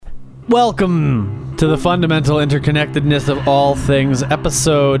Welcome to the fundamental interconnectedness of all things,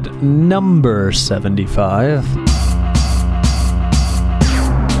 episode number 75.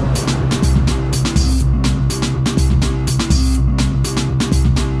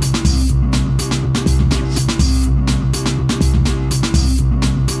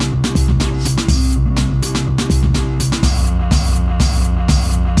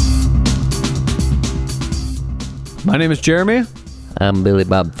 My name is Jeremy. I'm Billy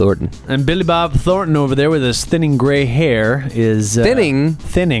Bob Thornton. And Billy Bob Thornton over there with his thinning gray hair is... Thinning?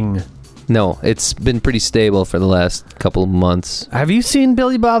 Thinning. No, it's been pretty stable for the last couple of months. Have you seen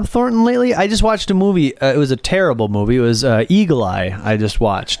Billy Bob Thornton lately? I just watched a movie. It was a terrible movie. It was Eagle Eye I just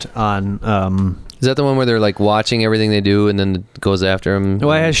watched on... Is that the one where they're like watching everything they do and then it goes after him?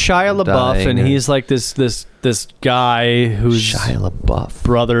 Well, it has Shia LaBeouf, and he's like this guy whose Shia LaBeouf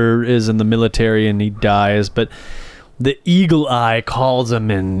brother is in the military and he dies, but... The Eagle Eye calls him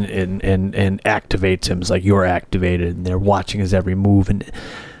and activates him. It's like, you're activated, and they're watching his every move. And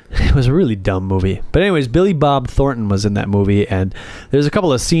it was a really dumb movie. But anyways, Billy Bob Thornton was in that movie, and there's a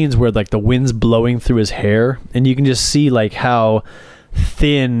couple of scenes where like the wind's blowing through his hair, and you can just see like how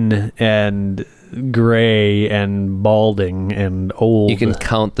thin and gray and balding and old. You can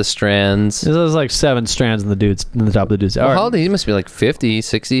count the strands. There's like 7 strands in the top of the dude's. Well, how old? He must be like 50,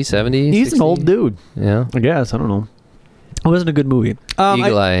 60, 70. He's 60? an old dude. Yeah. I guess. I don't know. It wasn't a good movie.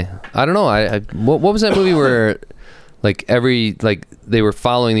 Eagle Eye. I don't know. What was that movie where like they were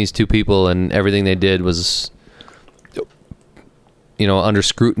following these two people and everything they did was, you know, under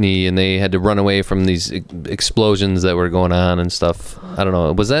scrutiny, and they had to run away from these explosions that were going on and stuff. I don't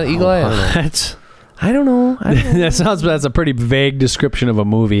know. Was that Eagle Eye? I don't know. That's a pretty vague description of a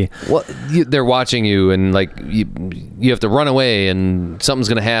movie. Well, they're watching you, and like you have to run away, and something's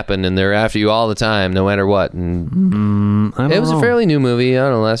going to happen, and they're after you all the time, no matter what. And it was a fairly new movie. I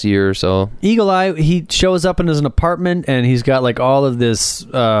don't know, last year or so. Eagle Eye. He shows up in his apartment, and he's got like all of this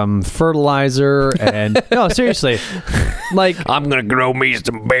fertilizer, and no, seriously, like I'm gonna grow me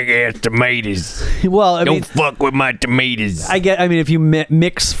some big ass tomatoes. Well, I mean, don't fuck with my tomatoes. I mean, if you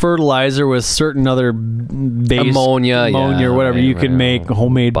mix fertilizer with certain other ammonia or whatever, you can make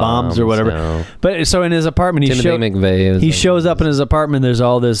homemade bombs or whatever. No. But so in his apartment, he shows up in his apartment. There's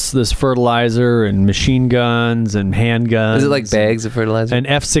all this fertilizer and machine guns and handguns. Is it like bags of fertilizer? And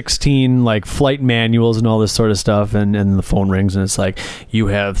F-16 like flight manuals and all this sort of stuff. And the phone rings and it's like, you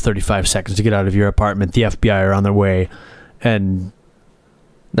have 35 seconds to get out of your apartment. The FBI are on their way. And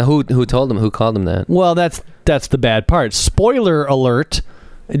now who told him? Who called him that? Well, that's the bad part. Spoiler alert.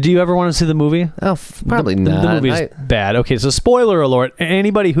 Do you ever want to see the movie? Oh, probably not. The movie's bad. Okay, so spoiler alert.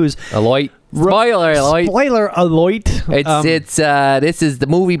 Anybody who's... Spoiler alert. Spoiler alert. This is the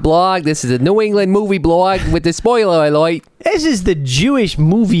movie blog. This is a New England movie blog with the spoiler alert. This is the Jewish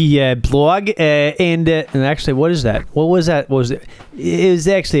movie blog. And actually, what is that? What was that? What was it? It was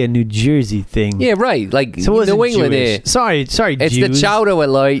actually a New Jersey thing. Yeah, right. Like so it New England. Sorry, it's Jews. the chowder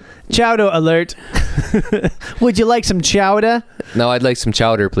alert. Chowder alert. Would you like some chowder? No, I'd like some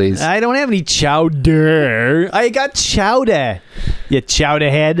chowder, please. I don't have any chowder. I got chowder. You chowder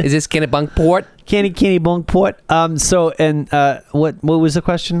head. Is this Kennebunkport? Kennebunkport. So what was the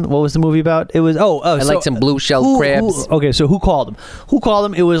question? What was the movie about? It was I like some blue shell crabs. Okay, so who called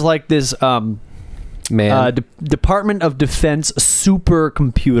him? It was like this Department of Defense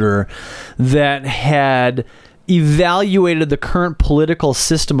supercomputer that had evaluated the current political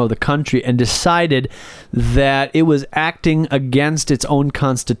system of the country and decided that it was acting against its own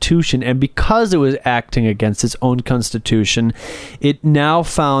constitution, and because it was acting against its own constitution, it now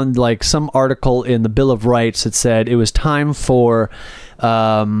found like some article in the Bill of Rights that said it was time for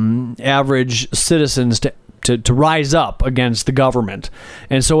average citizens to rise up against the government.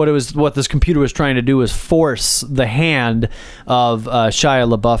 And so what this computer was trying to do was force the hand of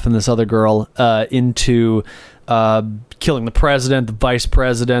Shia LaBeouf and this other girl into killing the president, the vice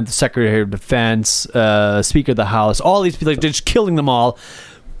president, the secretary of defense, speaker of the house, all these people, like, just killing them all.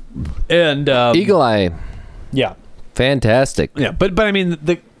 And Eagle Eye. Yeah. Fantastic. Yeah, but I mean,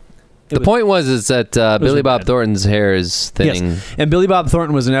 the point was that Billy Bob Thornton's hair is thinning. Yes. And Billy Bob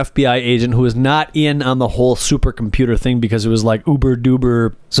Thornton was an FBI agent who was not in on the whole supercomputer thing because it was like uber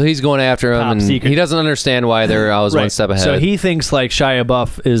duper. So he's going after him, and secret. He doesn't understand why they're always one step ahead. So he thinks like Shia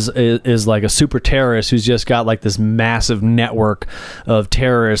LaBeouf is like a super terrorist who's just got like this massive network of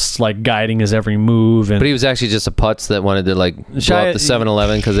terrorists like guiding his every move. But he was actually just a putz that wanted to like blow up the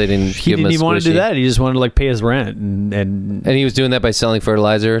 7-Eleven because they didn't give him a squishy. He didn't even want to do that. He just wanted to like pay his rent, and he was doing that by selling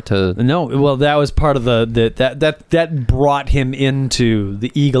fertilizer to No, well, that was part of that brought him into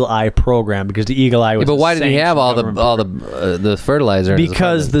the Eagle Eye program because the Eagle Eye was. But why did he have all the fertilizer?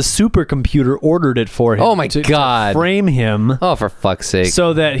 Because the supercomputer ordered it for him. Oh my God! To frame him. Oh, for fuck's sake!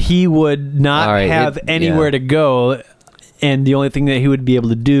 So that he would not have anywhere to go. And the only thing that he would be able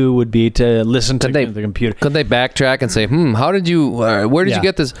to do would be to listen to the computer. Could they backtrack and say, how did you, where did you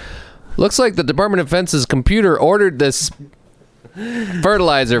get this? Looks like the Department of Defense's computer ordered this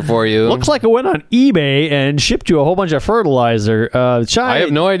fertilizer for you. Looks like it went on eBay and shipped you a whole bunch of fertilizer. I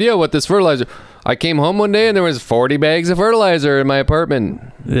have no idea what this fertilizer... I came home one day and there was 40 bags of fertilizer in my apartment.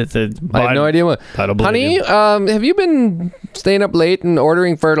 I have no idea what. Honey, have you been staying up late and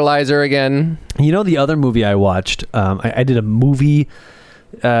ordering fertilizer again? You know the other movie I watched? I did a movie.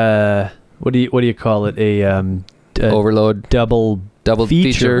 What do you call it? Overload. Double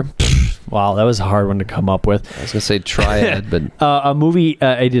feature. Wow, that was a hard one to come up with. I was gonna say triad, but a movie.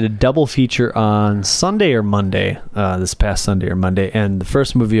 I did a double feature on Sunday or Monday. This past Sunday or Monday, and the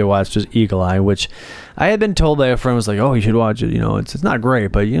first movie I watched was Eagle Eye, which I had been told by a friend was like, "Oh, you should watch it. You know, it's not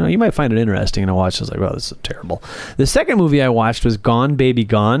great, but you know, you might find it interesting." And I watched. I was like, "Well, this is terrible." The second movie I watched was Gone Baby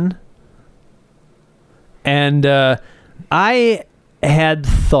Gone, and I had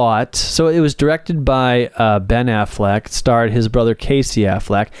thought, so it was directed by Ben Affleck, starred his brother Casey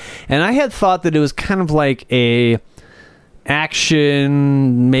Affleck, and I had thought that it was kind of like a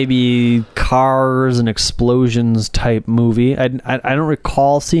action, maybe cars and explosions type movie. I don't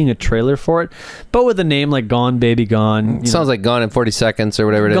recall seeing a trailer for it, but with a name like Gone Baby Gone, sounds like Gone in 40 Seconds or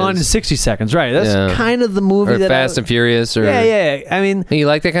whatever it is. Gone in 60 Seconds, right? That's kind of the movie. Or that Fast and Furious. Or yeah. I mean, you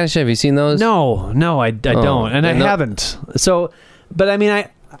like that kind of shit? Have you seen those? No, I don't, and I haven't. So. But I mean,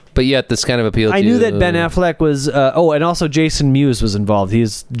 But yet, this kind of appealed to you. I knew that Ben Affleck was... and also Jason Mewes was involved.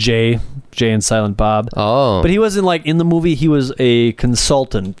 He's Jay and Silent Bob. Oh. But he wasn't, like, in the movie. He was a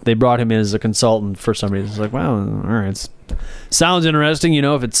consultant. They brought him in as a consultant for some reason. It's like, wow, all right. Sounds interesting. You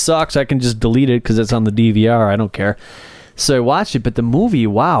know, if it sucks, I can just delete it because it's on the DVR. I don't care. So I watched it. But the movie,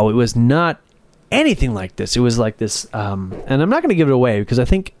 wow, it was not anything like this. It was like this... and I'm not going to give it away because I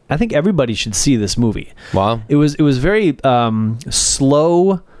think everybody should see this movie. Wow. It was very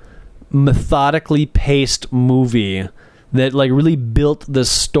slow, methodically paced movie that like really built the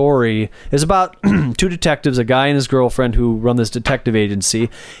story. It's about two detectives, a guy and his girlfriend who run this detective agency,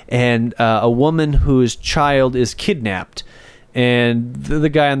 and a woman whose child is kidnapped. And the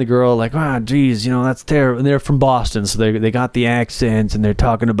guy and the girl are like, geez, you know, that's terrible. And they're from Boston, so they got the accents, and they're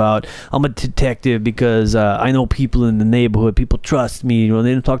talking about, I'm a detective because I know people in the neighborhood. People trust me. You know,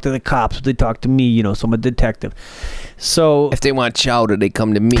 they don't talk to the cops, but they talk to me, you know, so I'm a detective. So if they want chowder, they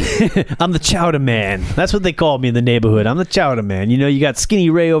come to me. I'm the chowder man. That's what they call me in the neighborhood. I'm the chowder man. You know, you got Skinny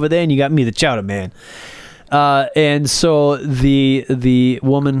Ray over there, and you got me, the chowder man. And so the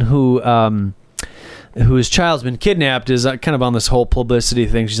woman whose child's been kidnapped is kind of on this whole publicity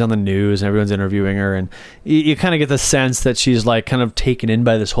thing. She's on the news and everyone's interviewing her, and you kind of get the sense that she's like kind of taken in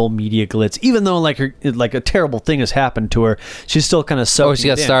by this whole media glitz, even though like a terrible thing has happened to her. She's still kind of soaking. Oh, she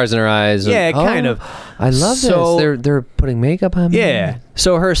got stars in her eyes. Yeah, kind of. I love this. They're putting makeup on me. Yeah.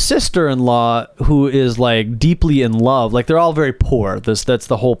 So her sister-in-law, who is like deeply in love, like they're all very poor. That's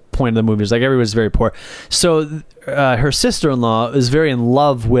the whole point of the movie. Is like everyone's very poor. So her sister-in-law is very in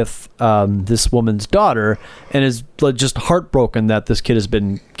love with this woman's daughter, and is just heartbroken that this kid has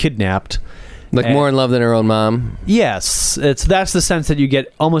been kidnapped. Like more in love than her own mom? Yes. That's the sense that you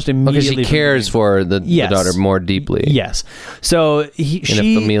get almost immediately. Because she cares for the daughter more deeply. Yes. So in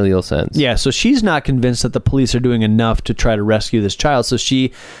a familial sense. Yeah, so she's not convinced that the police are doing enough to try to rescue this child, so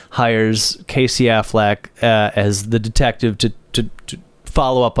she hires Casey Affleck as the detective to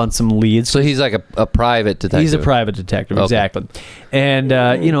follow up on some leads. So he's like a private detective. He's a private detective, okay. Exactly.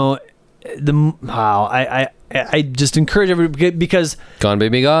 And, you know, I just encourage everybody, because Gone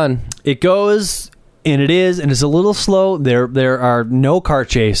Baby Gone. It goes, and it's a little slow. There are no car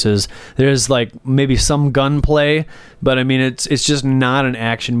chases. There's like maybe some gunplay, but I mean it's just not an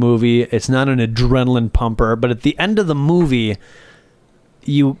action movie. It's not an adrenaline pumper. But at the end of the movie,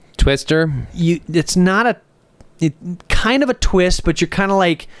 it's not kind of a twist, but you're kind of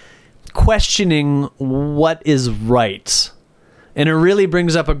like questioning what is right. And it really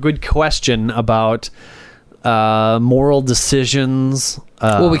brings up a good question about moral decisions.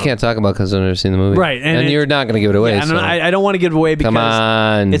 Well, we can't talk about because I've never seen the movie. Right. And you're not going to give it away. Yeah, so. I don't want to give it away because Come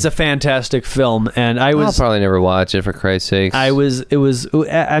on. It's a fantastic film. And I'll probably never watch it, for Christ's sakes. I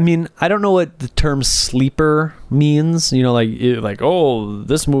mean, I don't know what the term sleeper means. You know, like, oh,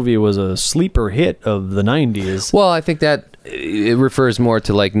 this movie was a sleeper hit of the 90s. Well, I think that it refers more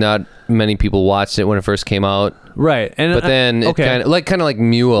to like not many people watched it when it first came out. Right. And but then it kind of like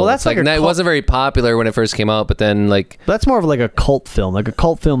Mule. Well, that's like it wasn't very popular when it first came out, but then like that's more of like a cult film. Like a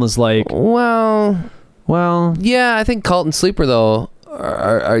cult film is like well, yeah, I think cult and sleeper though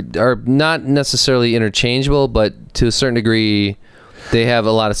are not necessarily interchangeable, but to a certain degree they have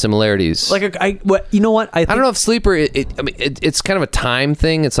a lot of similarities. Like you know what? I don't know if Sleeper. It's kind of a time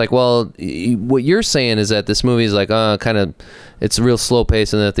thing. It's like, well, what you're saying is that this movie is like, kind of, it's a real slow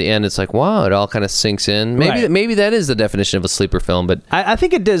pace, and then at the end, it's like, wow, it all kind of sinks in. Maybe that is the definition of a sleeper film. But I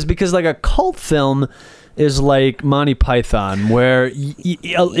think it does, because like a cult film is like Monty Python, where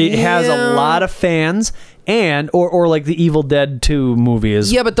it has a lot of fans. And or like the Evil Dead 2 movie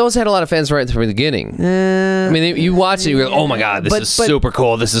is. Yeah, but those had a lot of fans right from the beginning. I mean, you watch it, you go, oh my god, this is super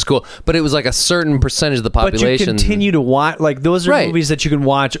cool, this is cool. But it was like a certain percentage of the population. But you continue to watch, like those are movies that you can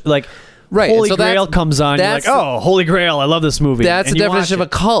watch, like Holy Grail comes on, you're like, oh, Holy Grail, I love this movie. That's the definition of a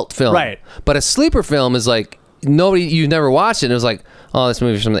cult film. Right. But a sleeper film is like, you've never watched it, and it was like, oh, this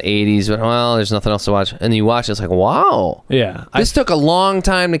movie's from the 80s, but well, there's nothing else to watch. And then you watch it, it's like, wow. Yeah. This took a long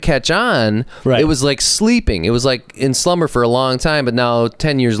time to catch on. Right. It was like sleeping. It was like in slumber for a long time, but now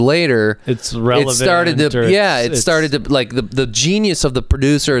 10 years later, it's relevant. It started to, like, the genius of the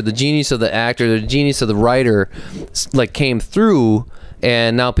producer, the genius of the actor, the genius of the writer, like, came through,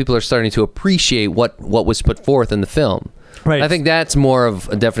 and now people are starting to appreciate what was put forth in the film. Right. I think that's more of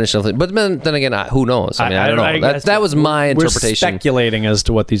a definition of it. But then again, who knows? I mean, I don't know. That was my interpretation. We're speculating as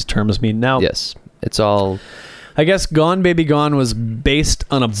to what these terms mean. Now, yes, it's all... I guess Gone Baby Gone was based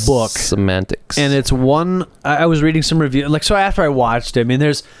on a book. Semantics. And it's one... I was reading some review. Like, so after I watched it, I mean,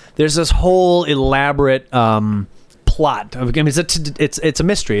 there's this whole elaborate... plot. I mean, it's a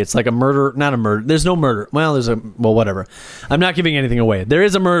mystery. It's like a murder, not a murder. There's no murder. Well, whatever. I'm not giving anything away. There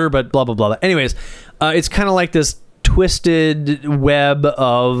is a murder, but blah blah blah. Anyways, it's kind of like this twisted web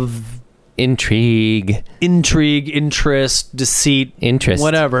of intrigue, interest, deceit,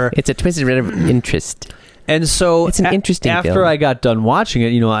 whatever. It's a twisted web of interest. And so it's an interesting after film. I got done watching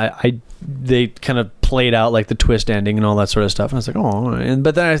it, they kind of played out like the twist ending and all that sort of stuff, and I was like, oh,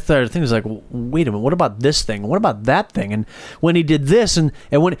 but then I started thinking, like, wait a minute, what about this thing? What about that thing? And when he did this, and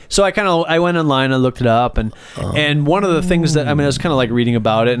when, so I went online and looked it up, and one of the things that I was kind of like reading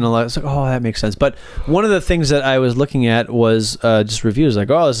about it, and I was like, oh, that makes sense. But one of the things that I was looking at was just reviews,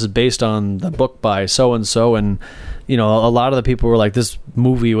 like, oh, this is based on the book by so and so, and a lot of the people were like, this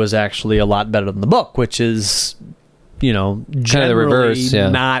movie was actually a lot better than the book, which is generally kind of the reverse,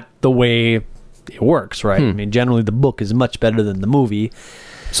 not the way it works, right? I mean, generally the book is much better than the movie.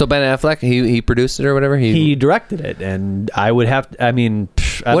 So Ben Affleck, he produced it or whatever. He directed it, and I would have.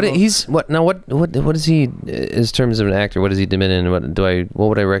 What is he in terms of an actor? What does he demit in? What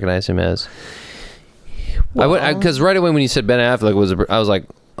would I recognize him as? Because right away when you said Ben Affleck I was like,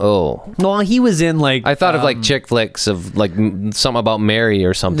 oh. Well, he was in like... I thought of like chick flicks of like something about Mary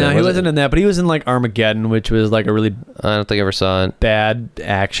or something. No, he wasn't in that, but he was in like Armageddon, which was like a really... I don't think I ever saw it. Bad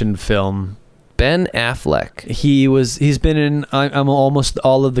action film. Ben Affleck. He's been in almost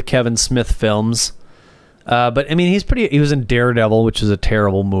all of the Kevin Smith films. But I mean, he was in Daredevil, which is a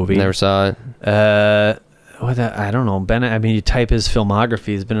terrible movie. Never saw it. I don't know. Ben, I mean, you type his filmography,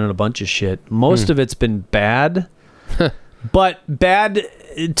 he's been in a bunch of shit. Most of it's been bad. But bad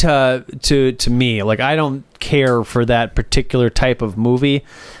to me. Like, I don't care for that particular type of movie,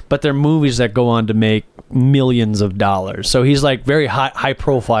 but they're movies that go on to make millions of dollars. So he's like very high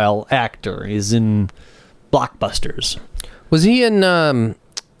profile actor. He's in blockbusters. Was he in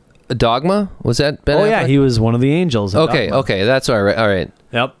Dogma? Was that Ben Affleck? Yeah, he was one of the angels. Okay, that's all right. All right.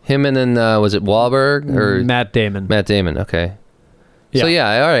 Yep. Him, and then was it Wahlberg or Matt Damon? Matt Damon. Okay. Yeah. So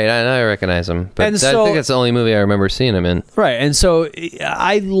all right, I recognize him, but I think that's the only movie I remember seeing him in. Right, and so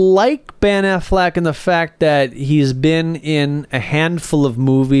I like Ben Affleck in the fact that he's been in a handful of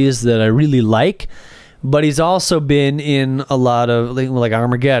movies that I really like, but he's also been in a lot of like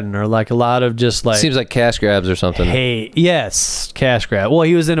Armageddon, or like a lot of just like... Seems like cash grabs or something. Hey, yes, cash grab. Well,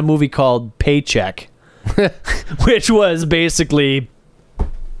 he was in a movie called Paycheck, which was basically...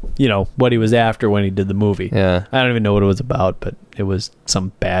 what he was after when he did the movie. Yeah. I don't even know what it was about, but it was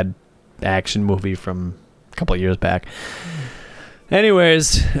some bad action movie from a couple of years back.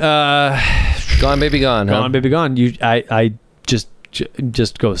 Anyways, Gone Baby Gone. Gone Baby Gone. I just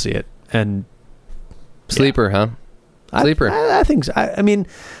go see it. And Sleeper, huh? Sleeper. I think so. I mean,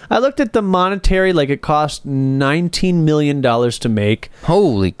 I looked at the monetary, like it cost $19 million to make.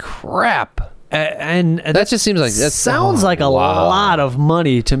 Holy crap. And that just seems like that sounds like a lot of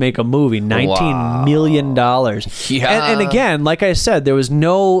money to make a movie. $19 million. Yeah. And again, like I said, there was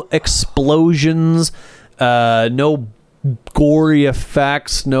no explosions, no gory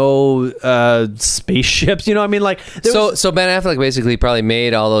effects, no spaceships. You know what I mean? Like, so Ben Affleck basically probably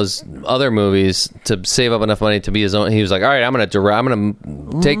made all those other movies to save up enough money to be his own. He was like, all right, I'm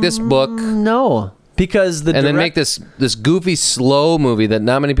gonna take this book. No. Because then make this goofy slow movie that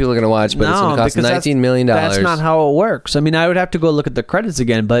not many people are going to watch, but it's going to cost $19 million. That's not how it works. I mean, I would have to go look at the credits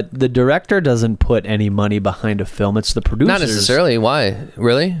again, but the director doesn't put any money behind a film. It's the producers. Not necessarily. Why?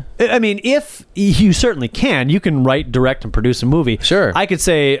 Really? I mean, if you certainly can, you can write, direct, and produce a movie. Sure. I could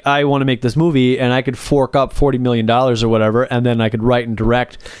say I want to make this movie, and I could fork up $40 million or whatever, and then I could write and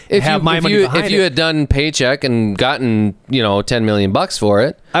direct. If you had done Paycheck and gotten $10 million for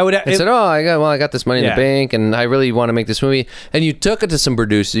it, I would. Said, I got this money in the bank, and I really want to make this movie. And you took it to some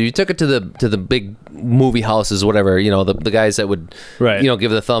producers. You took it to the big movie houses, whatever. The guys that would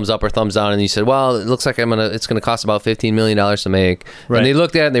give the thumbs up or thumbs down. And you said, well, it looks like it's gonna cost about $15 million to make. Right. And they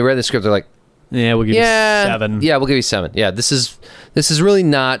looked at it and they read the script. They're like, yeah, we'll give you 7. Yeah, we'll give you 7. Yeah, this is really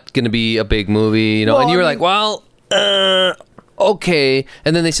not gonna be a big movie, and you were like, well, okay.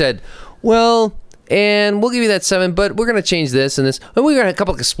 And then they said, well. And we'll give you that 7, but we're going to change this and this. And we're going to have a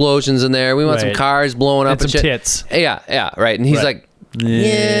couple of explosions in there. We want some cars blowing up and some tits. Yeah, right. And he's like,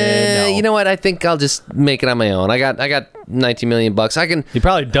 no. You know what? I think I'll just make it on my own. I got $19 million. I can. He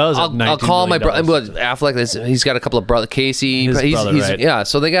probably does. I'll call my brother. Affleck. He's got a couple of brothers. Casey. His brother, right. Yeah.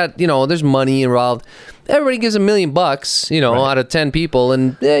 So they got there's money involved. Everybody gives $1 million. Out of 10 people,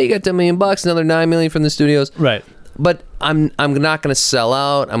 and you got $10 million. Another $9 million from the studios. Right. But I'm not going to sell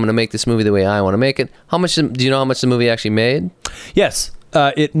out. I'm going to make this movie the way I want to make it. How much? Do you know how much the movie actually made? Yes.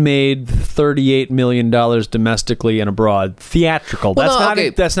 It made $38 million domestically and abroad. Theatrical.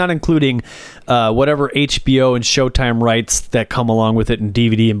 That's not including whatever HBO and Showtime rights that come along with it in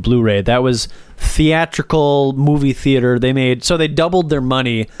DVD and Blu-ray. That was theatrical movie theater. They doubled their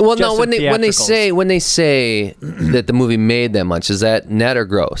monay. Well, no, when they say that the movie made that much, is that net or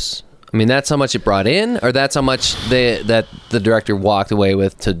gross? I mean, that's how much it brought in, or that's how much that the director walked away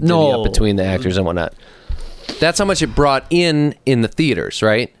with to divvy up between the actors and whatnot? That's how much it brought in the theaters,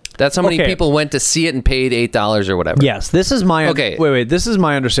 right? That's how many people went to see it and paid $8 or whatever. Yes, this is my wait. This is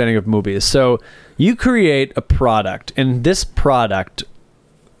my understanding of movies. So you create a product, and this product,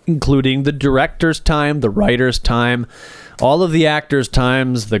 including the director's time, the writer's time, all of the actors'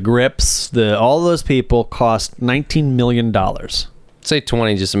 times, the grips, all those people cost $19 million. Say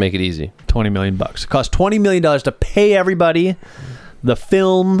 20 just to make it easy. $20 million. It costs $20 million to pay everybody, the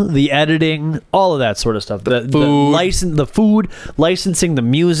film, the editing, all of that sort of stuff. The food, licensing, the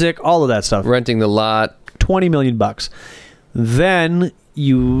music, all of that stuff. Renting the lot. $20 million. Then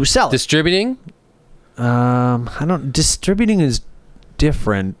you sell it. Distributing? Distributing is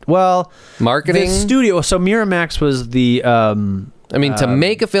different. Well, marketing? The studio. So Miramax was the... to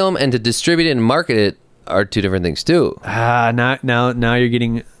make a film and to distribute it and market it are two different things too. Now you're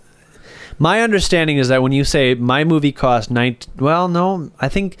getting... My understanding is that when you say my movie cost I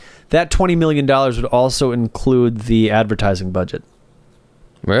think that $20 million would also include the advertising budget.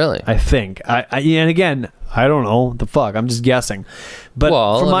 Really? I think. And again, I don't know the fuck. I'm just guessing.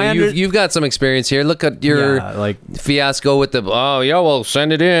 But you've got some experience here. Look at your fiasco with we'll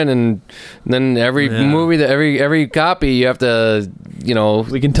send it in, and then every movie, every copy, you have to,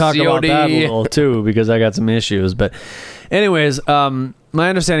 we can talk COD. about that a little too, because I got some issues. But anyways, my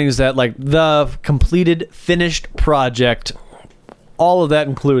understanding is that the completed, finished project, all of that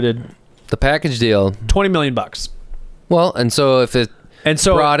included, the package deal, $20 million. Well, and so if it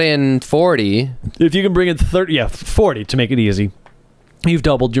brought in 40, if you can bring in 40 to make it easy, you've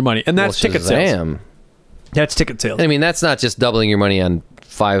doubled your money, and that's ticket sales. That's ticket sales. I mean, that's not just doubling your money on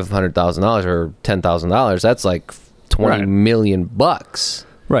 $500,000 or $10,000. That's like $20 million.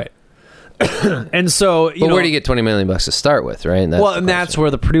 Right. And so, where do you get $20 million to start with, right? And that's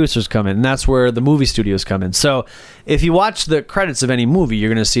where the producers come in, and that's where the movie studios come in. So, if you watch the credits of any movie, you're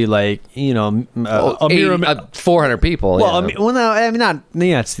going to see 400 people. Well,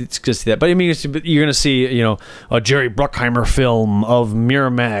 it's just that. But I mean, you're going to see, a Jerry Bruckheimer film of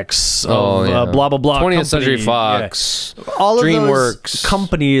Miramax, blah blah blah, 20th Century Fox, all of DreamWorks, those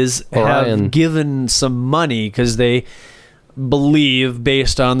companies have given some money because they believe,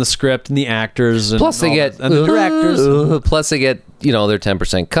 based on the script and the actors, and plus they get and the directors. Plus they get their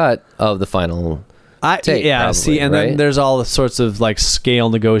 10% cut of the final take. Probably, and then there's all the sorts of scale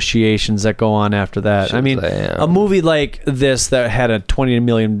negotiations that go on after that. A movie like this that had a $20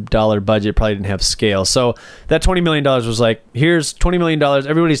 million budget probably didn't have scale. So that $20 million was here's $20 million.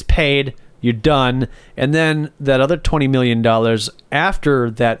 Everybody's paid. You're done. And then that other $20 million after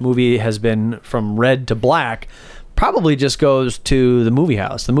that movie has been from red to black probably just goes to the movie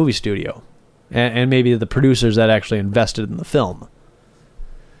house, the movie studio. and maybe the producers that actually invested in the film.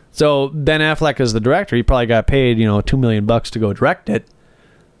 So Ben Affleck as the director, he probably got paid, $2 million to go direct it.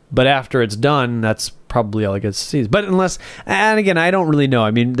 But after it's done, that's probably all he gets to see. But and again, I don't really know.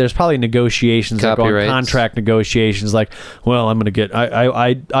 I mean, there's probably negotiations, like contract negotiations, like, well, I'm going to get,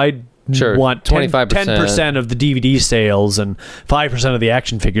 I sure, want 25%. 10% of the DVD sales and 5% of the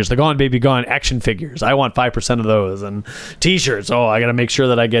action figures. The Gone Baby Gone action figures. I want 5% of those. And T-shirts. Oh, I got to make sure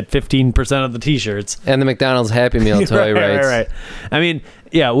that I get 15% of the T-shirts. And the McDonald's Happy Meal toy rights. Right. I mean,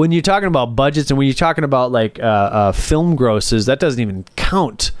 yeah, when you're talking about budgets and when you're talking about like film grosses, that doesn't even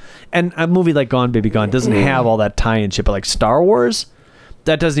count. And a movie like Gone Baby Gone doesn't have all that tie-in shit. But like Star Wars,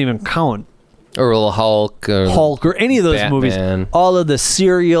 that doesn't even count. Or Hulk or any of those Batman. movies, all of the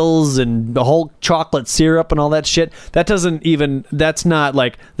cereals and the whole chocolate syrup and all that shit, that's not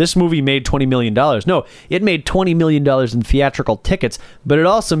like this movie made $20 million. No, it made $20 million in theatrical tickets, but it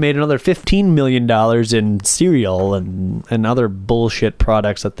also made another $15 million in cereal and other bullshit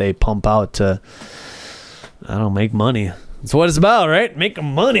products that they pump out to, make money. That's what it's about, right?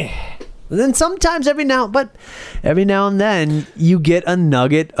 Making money. And then sometimes every now and then you get a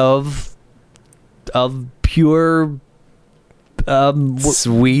nugget of pure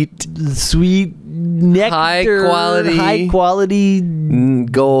sweet nectar, high quality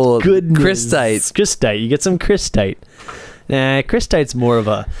gold, goodness. Crystite. You get some crystite. Crystite's more of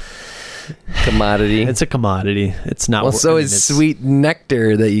a commodity. It's a commodity. It's not. Well, so is sweet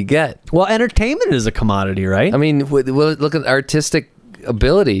nectar that you get. Well, entertainment is a commodity, right? I mean, look at artistic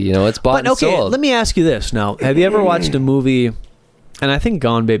ability. It's bought and sold. Let me ask you this now: have you ever watched a movie? And I think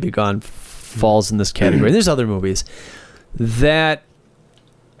Gone Baby Gone falls in this category. There's other movies that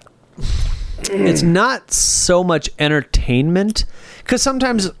it's not so much entertainment, because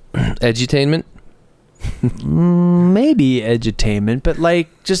sometimes edutainment, maybe edutainment, but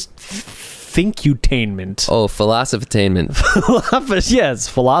like just thinkutainment. Oh, philosophitainment.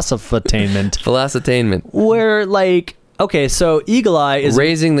 Yes, philosophitainment. Philosophitainment. Where like, okay, so Eagle Eye is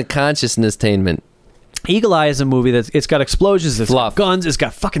raising the consciousness-tainment. Eagle Eye is a movie it's got explosions, it's fluff. got guns, it's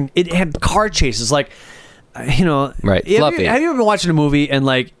got it had car chases, like, right, fluffy. Have you ever been watching a movie and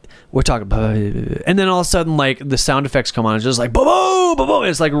like we're talking about, and then all of a sudden like the sound effects come on, it's just like boom, boom, boom, boom.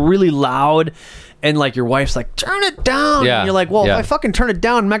 It's like really loud, and like your wife's like, turn it down. Yeah. And you're like, well, if I fucking turn it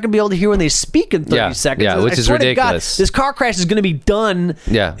down, I'm not gonna be able to hear when they speak in 30 seconds. Yeah, which is ridiculous. God, this car crash is gonna be done.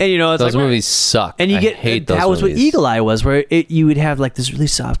 Yeah, and it's those like, movies suck. And you hate those that was movies. what Eagle Eye was, where you would have like this really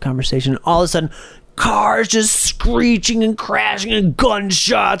soft conversation, and all of a sudden cars just screeching and crashing and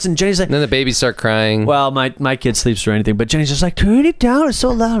gunshots, and Jenny's like, and then the babies start crying. Well, my kid sleeps through anything, but Jenny's just like, turn it down, it's so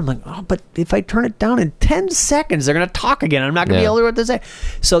loud. I'm like, oh, but if I turn it down in 10 seconds, they're gonna talk again. I'm not gonna be able to hear what they say.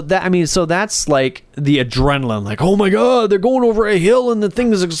 So that's like the adrenaline, like, oh my god, they're going over a hill and the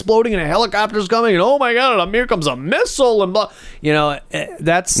thing is exploding and a helicopter's coming, and oh my god, and here comes a missile, and blah.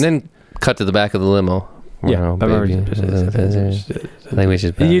 That's and then cut to the back of the limo. Yeah, I think we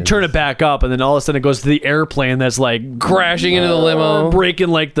should. You turn it back up, and then all of a sudden it goes to the airplane that's like crashing into the limo, breaking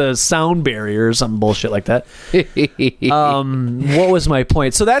like the sound barrier or some bullshit like that. What was my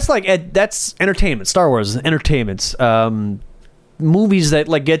point? So that's like that's entertainment. Star Wars is entertainment. Movies that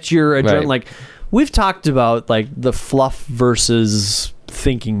like get your adrenaline. Right. Like we've talked about like the fluff versus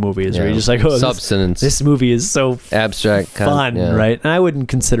thinking movies, where you're just like, oh, substance. This movie is so abstract, fun, right? And I wouldn't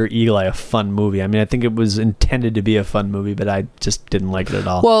consider Eagle Eye a fun movie. I mean, I think it was intended to be a fun movie, but I just didn't like it at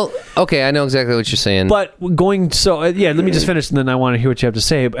all. Well, okay, I know exactly what you're saying. But let me just finish, and then I want to hear what you have to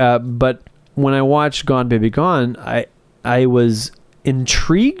say. But when I watched Gone Baby Gone, I was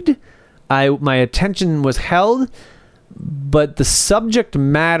intrigued. My attention was held, but the subject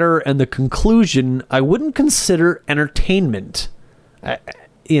matter and the conclusion I wouldn't consider entertainment.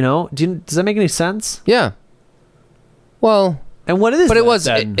 Does that make any sense? Yeah. Well, and what is? But it was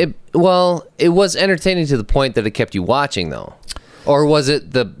then? it was entertaining to the point that it kept you watching, though, or was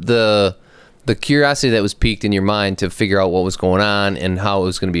it the curiosity that was piqued in your mind to figure out what was going on and how it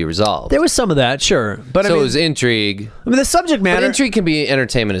was going to be resolved? There was some of that, sure, but it was intrigue. I mean, the subject matter. But intrigue can be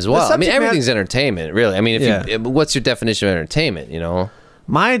entertainment as well. I mean, everything's entertainment, really. I mean, what's your definition of entertainment?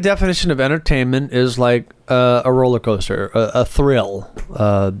 My definition of entertainment is like a roller coaster, a thrill.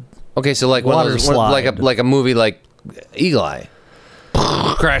 Okay, so like one of those, like a movie like Eagle Eye,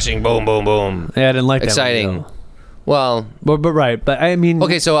 crashing, boom, boom, boom. Yeah, I didn't like that. Exciting. Well, but I mean,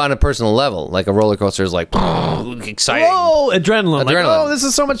 okay, so on a personal level, like a roller coaster is like exciting. Whoa, adrenaline! Like, oh, this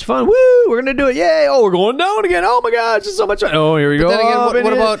is so much fun! Woo, we're gonna do it! Yay! Oh, we're going down again! Oh my God, this is so much fun! Oh, here we go! Then again,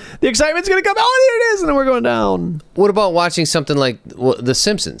 what about the excitement's gonna come? Oh, here it is, and then we're going down. What about watching something like The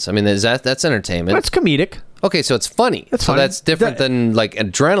Simpsons? I mean, that's entertainment. That's comedic. Okay, so it's funny. That's so funny. that's different than like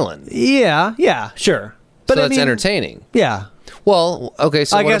adrenaline. Yeah, sure. But So that's entertaining. Yeah. Well, okay,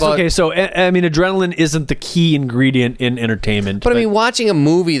 so I what guess, about... okay, so, I mean, adrenaline isn't the key ingredient in entertainment. But I mean, watching a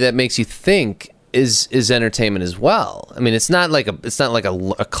movie that makes you think is entertainment as well. I mean, it's not like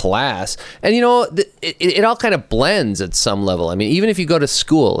a class. And, you know, it all kind of blends at some level. I mean, even if you go to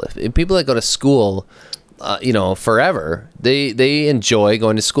school, if people that go to school... you know, forever. They enjoy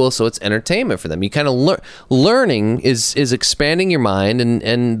going to school, so it's entertainment for them. You kind of learning is expanding your mind,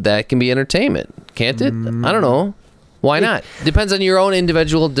 and that can be entertainment, can't it? I don't know. Why not? Depends on your own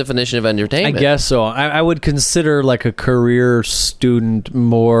individual definition of entertainment. I guess so. I would consider like a career student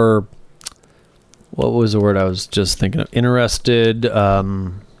more. What was the word I was just thinking of? Interested,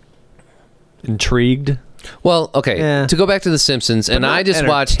 intrigued. Well, okay. To go back to The Simpsons, and I just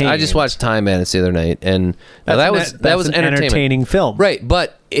watched Time Bandits the other night, and that was an entertaining film, right?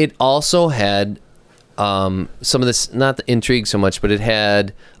 But it also had some of this, not the intrigue so much, but it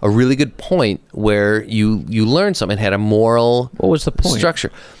had a really good point where you learned something. It had a moral. What was the point?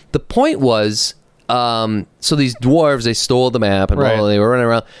 Structure. The point was, so these dwarves, they stole the map, and they were running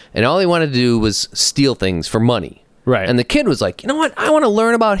around, and all they wanted to do was steal things for money. Right. And the kid was like, you know what? I want to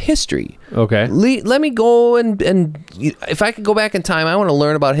learn about history. Okay. Let me go and if I could go back in time, I want to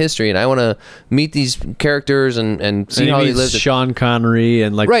learn about history, and I want to meet these characters and see how they lived. Sean Connery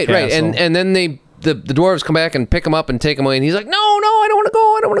and like right. And then the dwarves come back and pick him up and take him away, and he's like, no, I don't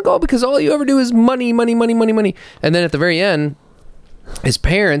want to go because all you ever do is money. And then at the very end, his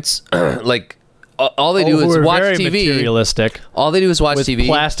parents like. All they do is watch TV. Materialistic. All they do is watch with TV.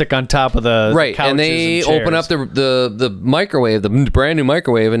 Plastic on top of the right, couches and they and open up the microwave, the brand new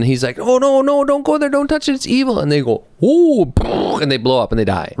microwave, and he's like, "Oh no, don't go there, don't touch it, it's evil." And they go, "Oh," and they blow up and they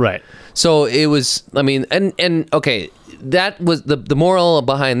die. Right. So it was. I mean, and okay, that was the moral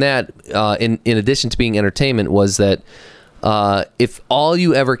behind that. In addition to being entertainment, was that if all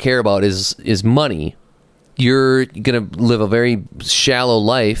you ever care about is money, you're gonna live a very shallow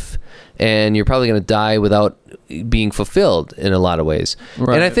life. And you're probably going to die without being fulfilled in a lot of ways.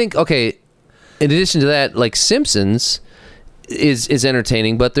 Right. And I think, okay, in addition to that, like Simpsons is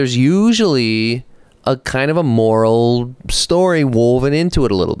entertaining, but there's usually a kind of a moral story woven into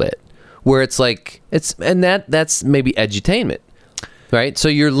it a little bit, where it's like that's maybe edutainment. Right, so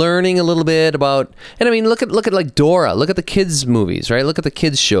you're learning a little bit about, and I mean, look at like Dora. Look at the kids' movies, right? Look at the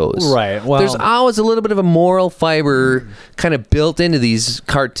kids' shows. Right. Well, there's always a little bit of a moral fiber kind of built into these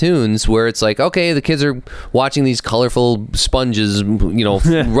cartoons, where it's like, okay, the kids are watching these colorful sponges, you know,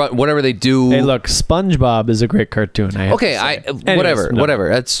 whatever they do. Hey, look, SpongeBob is a great cartoon. Whatever.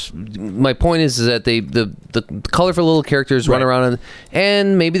 That's my point. Is that the colorful little characters run around,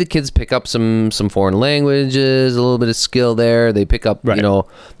 and maybe the kids pick up some foreign languages, a little bit of skill there. They pick up. Right. You know,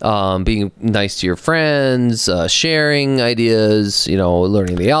 being nice to your friends, sharing ideas, you know,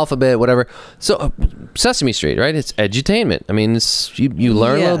 learning the alphabet, whatever. So, Sesame Street, right? It's edutainment. I mean, it's, you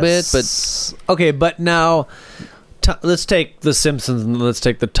learn a little bit, but... Okay, but now, let's take The Simpsons and let's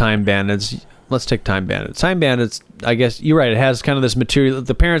take the Time Bandits. Let's take Time Bandits. Time Bandits, I guess, you're right, it has kind of this material...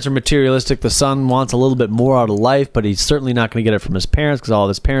 The parents are materialistic. The son wants a little bit more out of life, but he's certainly not going to get it from his parents, because all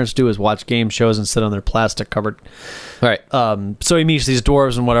his parents do is watch game shows and sit on their plastic-covered... Right. So he meets these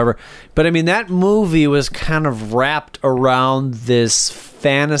dwarves and whatever. But, I mean, that movie was kind of wrapped around this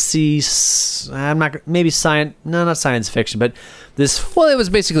fantasy... not science fiction, but this... Well, it was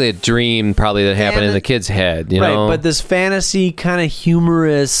basically a dream, probably, that happened in the kid's head, you know? Right, but this fantasy kind of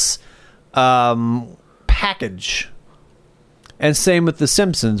humorous... package. And same with The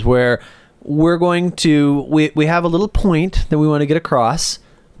Simpsons, where we're going to we have a little point that we want to get across,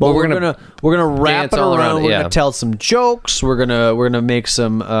 but we're gonna wrap it around. We're gonna tell some jokes. We're gonna make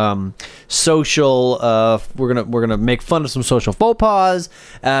some social. We're gonna make fun of some social faux pas.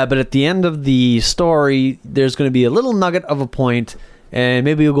 But at the end of the story, there's gonna be a little nugget of a point, and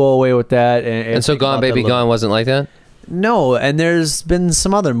maybe you'll go away with that. And so, Gone Baby Gone wasn't like that. No, and there's been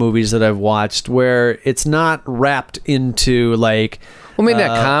some other movies that I've watched where it's not wrapped into like... Well, maybe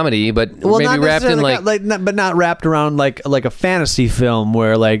not comedy, but maybe wrapped in but not wrapped around like a fantasy film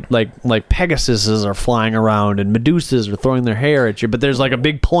where like Pegasuses are flying around and Medusas are throwing their hair at you. But there's like a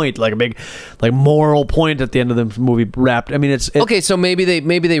big point, like a big moral point at the end of the movie wrapped. I mean, it's okay. So maybe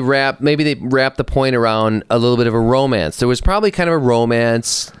they wrap the point around a little bit of a romance. There was probably kind of a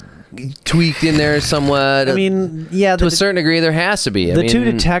romance tweaked in there somewhat. I mean, yeah, to a certain degree, there has to be. The two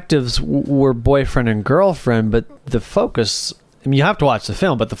detectives were boyfriend and girlfriend, but the focus. I mean, you have to watch the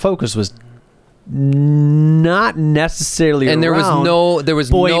film, but the focus was not necessarily. And there was no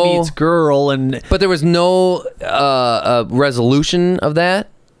boy meets girl, but there was no resolution of that.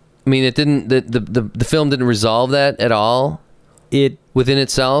 I mean, it didn't. The film didn't resolve that at all. It within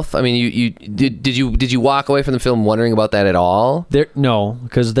itself. I mean, did you walk away from the film wondering about that at all? No,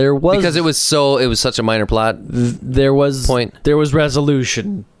 because it was such a minor plot. There was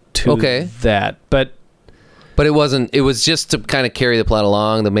resolution to that, but it wasn't. It was just to kind of carry the plot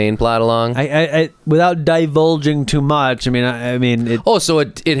along, the main plot along. I without divulging too much. I mean. So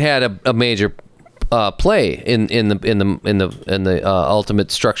it had a major play in the ultimate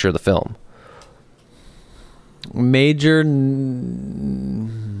structure of the film. Major.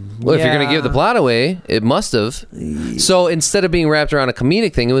 Well, if you're going to give the plot away, it must have. So instead of being wrapped around a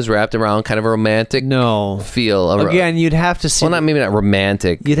comedic thing, it was wrapped around kind of a romantic feel. Again, you'd have to see. Well, maybe not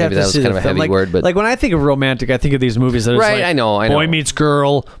romantic. You'd have to see that was kind of a heavy word, but like when I think of romantic, I think of these movies that right. Like, I know. Boy meets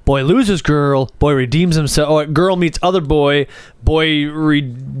girl, boy loses girl, boy redeems himself. Oh, girl meets other boy, boy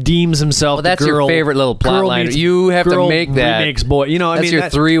redeems himself. Well, that's your favorite little plot line. You have to make that. Remakes boy. You know, that's your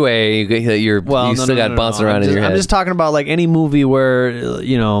three-way. You still got bouncing around in your head. I'm just talking about like any movie where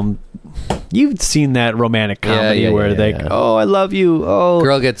you've seen that romantic comedy where oh, I love you. Oh,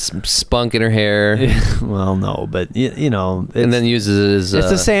 girl gets spunk in her hair. Well, no, but and then uses it as it's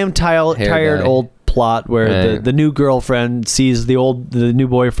the same tired old plot where the new girlfriend sees the new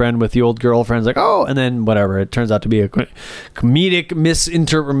boyfriend with the old girlfriend's like, oh, and then whatever, it turns out to be a comedic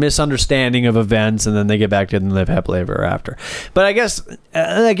misunderstanding of events, and then they get back to it and live happily ever after. But I guess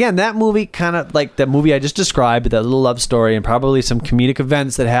again, that movie kind of like that movie I just described, that little love story, and probably some comedic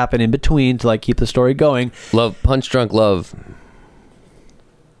events that happen in between to like keep the story going. Punch Drunk Love.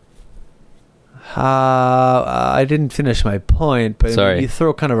 I didn't finish my point, but I mean, you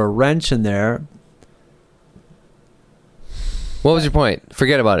throw kind of a wrench in there. What was your point?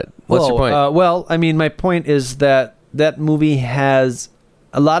 Forget about it. What's your point? Well, I mean, my point is that movie has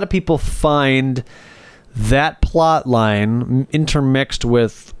a lot of people find that plot line intermixed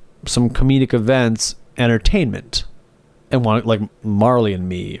with some comedic events entertainment, and want like Marley and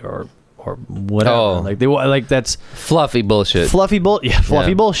Me or whatever. Like they like that's fluffy bullshit. Fluffy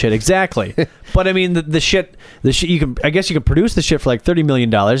bullshit. Exactly. But I mean, the shit you can. I guess you can produce the shit for like $30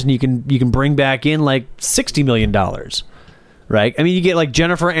 million, and you can bring back in like $60 million. Right? I mean, you get like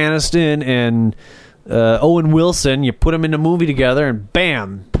Jennifer Aniston and Owen Wilson. You put them in a movie together, and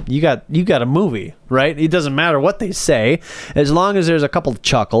bam, you got a movie. Right? It doesn't matter what they say, as long as there's a couple of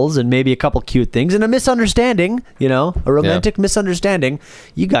chuckles and maybe a couple cute things and a misunderstanding. A romantic misunderstanding.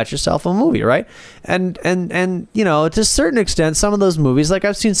 You got yourself a movie, right? And to a certain extent, some of those movies, like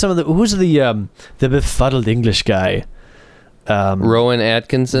I've seen some of who's the befuddled English guy. Rowan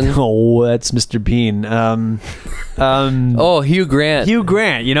Atkinson. Oh, that's Mr. Bean. Hugh Grant. Hugh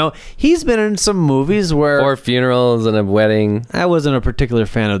Grant. He's been in some movies where 4 funerals and a wedding. I wasn't a particular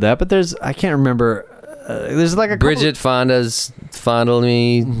fan of that, but I can't remember. There's like a Bridget Fonda's Fondle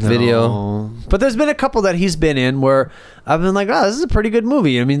Me video. But there's been a couple that he's been in where I've been like, oh, this is a pretty good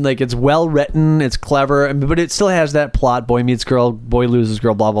movie. I mean, like, it's well written, it's clever, but it still has that plot: boy meets girl, boy loses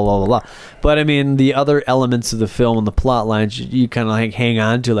girl, blah blah blah blah blah. But I mean, the other elements of the film and the plot lines you kind of like hang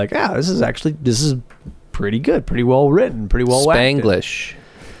on to, like, this is pretty good, pretty well written, pretty well Spanglish.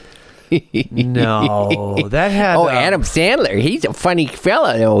 No, that had Adam Sandler. He's a funny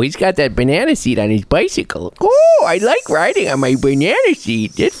fella, though. He's got that banana seat on his bicycle. Oh, I like riding on my banana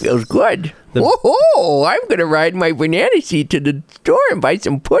seat. It feels good. I'm gonna ride my banana seat to the store and buy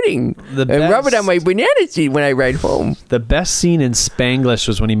some pudding and rub it on my banana seat when I ride home. The best scene in Spanglish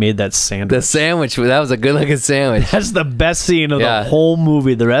was when he made that sandwich. The sandwich, that was a good looking sandwich. That's the best scene of the whole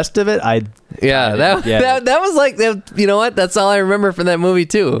movie. The rest of it, that was like, you know what? That's all I remember from that movie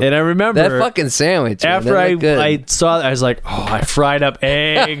too. And I remember that fucking sandwich. After I saw it, I was like, I fried up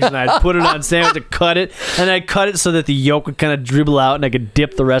eggs and I'd put it on sandwich and cut it, and I'd cut it so that the yolk would kind of dribble out, and I could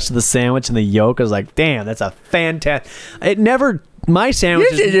dip the rest of the sandwich in the yolk. I was like, damn, that's a fantastic. My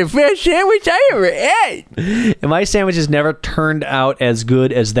sandwich. This is the best sandwich I ever ate. And my sandwiches never turned out as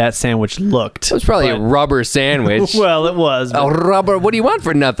good as that sandwich looked. It was probably a rubber sandwich. Well, it was. A rubber. What do you want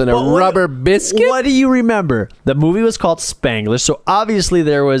for nothing? Rubber biscuit? What do you remember? The movie was called Spanglish, so obviously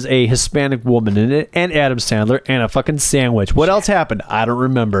there was a Hispanic woman in it, and Adam Sandler, and a fucking sandwich. What else happened? I don't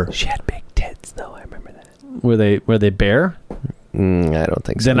remember. She had big tits, though. I remember that. Were they bare? I don't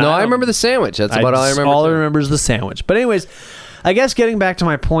think so. I remember the sandwich. That's about all I remember. All I remember is the sandwich. But anyways, I guess getting back to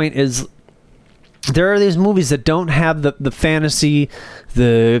my point is, there are these movies that don't have the fantasy,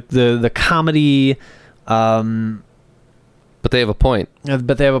 the comedy, But they have a point.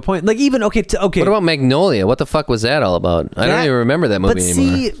 Like even okay. What about Magnolia? What the fuck was that all about? I don't even remember that movie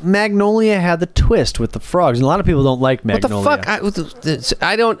anymore. But see, Magnolia had the twist with the frogs, and a lot of people don't like Magnolia. What the fuck?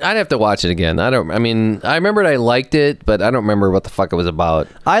 I don't. I'd have to watch it again. I remembered I liked it, but I don't remember what the fuck it was about.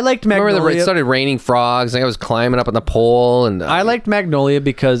 I liked Magnolia. Remember it started raining frogs. I was climbing up on the pole, and I liked Magnolia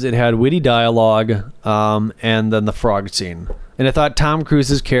because it had witty dialogue, and then the frog scene. And I thought Tom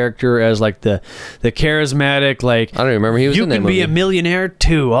Cruise's character as like the charismatic, like, I don't remember he was in that movie. You can be a millionaire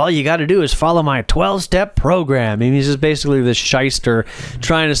too. All you got to do is follow my 12-step program. And he's just basically this shyster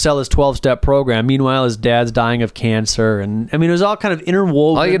trying to sell his 12-step program. Meanwhile, his dad's dying of cancer, and I mean, it was all kind of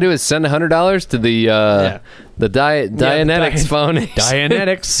interwoven. All you got to do is send $100 to the Dianetics Foundation.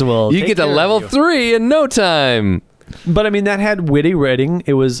 Dianetics will. You get to level 3 in no time. But I mean, that had witty writing.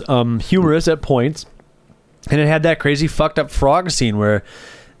 It was humorous at points. And it had that crazy fucked up frog scene where,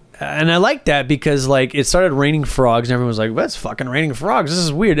 and I liked that because like it started raining frogs and everyone was like, well, it's fucking raining frogs. This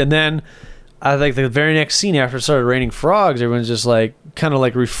is weird. And then I think the very next scene after it started raining frogs, everyone's just like kind of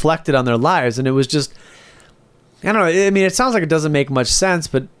like reflected on their lives. And it was just, I don't know. I mean, it sounds like it doesn't make much sense,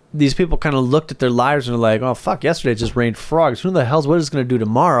 but these people kind of looked at their lives and were like, oh, fuck, yesterday it just rained frogs. Who the hell's what is it going to do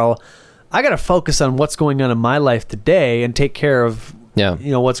tomorrow? I got to focus on what's going on in my life today and take care of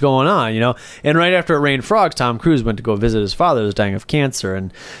what's going on, And right after it rained frogs, Tom Cruise went to go visit his father who was dying of cancer,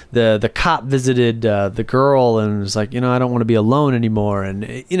 and the cop visited the girl and was like, I don't want to be alone anymore, and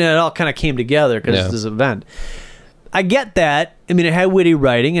it all kind of came together because of this event. I get that. I mean, it had witty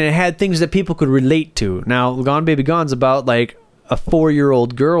writing and it had things that people could relate to. Now, Gone Baby Gone's about like a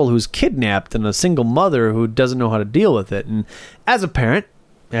 4-year-old girl who's kidnapped and a single mother who doesn't know how to deal with it, and as a parent,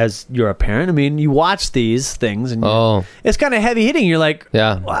 as you're a parent, I mean, you watch these things and it's kind of heavy hitting. You're like,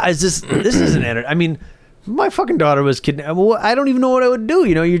 well, this isn't it. I mean, my fucking daughter was kidnapped. Well, I don't even know what I would do.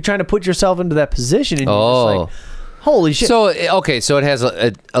 You're trying to put yourself into that position and you're just like, holy shit. So it has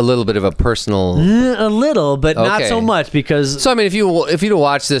a little bit of a personal, a little, but not so much because. So I mean, if you'd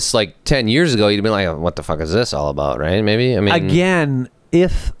watched this like 10 years ago, you'd be like, what the fuck is this all about, right? Maybe. I mean, again,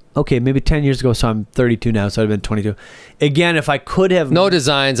 maybe 10 years ago, so I'm 32 now, so I'd have been 22. Again, if I could have... No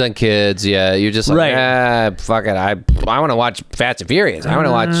designs on kids, you're just like, fuck it, I want to watch Fast and Furious. I want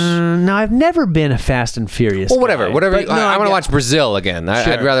to watch... No, I've never been a Fast and Furious Well, whatever. I want to watch Brazil again.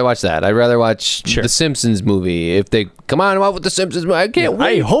 Sure. I'd rather watch that. I'd rather watch The Simpsons movie. If they come out with The Simpsons movie, I can't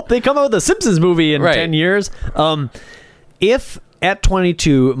wait. I hope they come out with The Simpsons movie in 10 years. If... At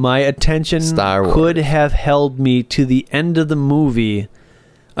 22, my attention could have held me to the end of the movie,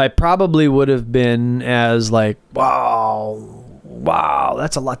 I probably would have been as like, wow,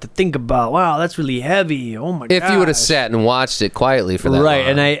 that's a lot to think about. Wow, that's really heavy. Oh my god! If you would have sat and watched it quietly for that long.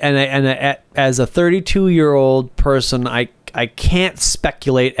 And I as a 32-year-old person, I can't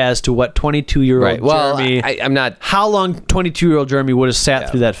speculate as to what 22-year-old Jeremy. I'm not. How long 22-year-old Jeremy would have sat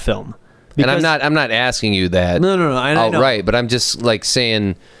through that film? Because, and I'm not asking you that. No. I know. Right, but I'm just like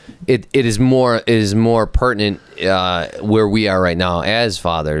saying it is more pertinent where we are right now as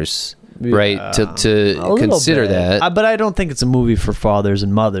fathers, right? To consider that. But I don't think it's a movie for fathers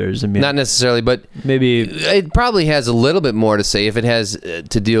and mothers. I mean, not necessarily, but maybe it probably has a little bit more to say if it has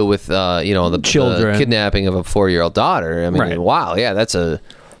to deal with the children, the kidnapping of a 4-year-old daughter. I mean, wow, yeah, that's a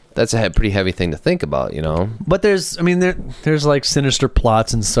pretty heavy thing to think about, But there's like sinister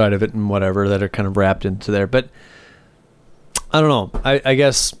plots inside of it and whatever that are kind of wrapped into there. But I don't know. I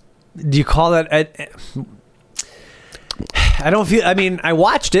guess, do you call that? I don't feel. I mean, I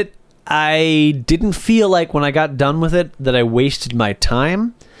watched it. I didn't feel like when I got done with it that I wasted my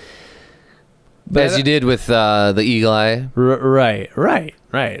time. But as you did with the Eagle Eye, right.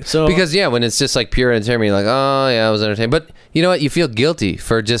 So because when it's just like pure entertainment, you're like, oh yeah, I was entertained. But you know what? You feel guilty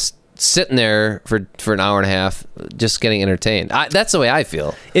for just sitting there for an hour and a half, just getting entertained. That's the way I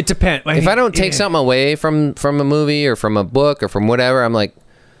feel. It depends. If I don't take something away from a movie or from a book or from whatever, I'm like,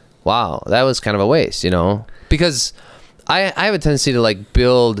 wow, that was kind of a waste, Because I have a tendency to like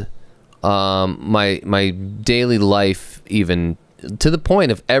build my daily life even to the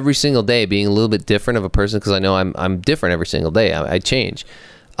point of every single day being a little bit different of a person, because I know I'm different every single day. I change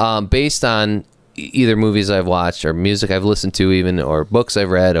based on either movies I've watched or music I've listened to, even, or books I've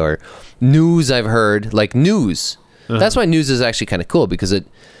read or news I've heard. Like news, that's why news is actually kind of cool, because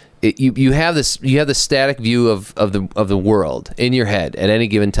you have this static view of the world in your head at any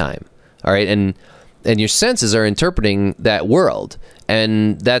given time. All right, and your senses are interpreting that world,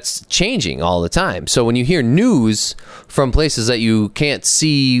 and that's changing all the time. So when you hear news from places that you can't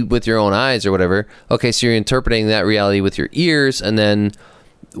see with your own eyes or whatever, okay, so you're interpreting that reality with your ears, and then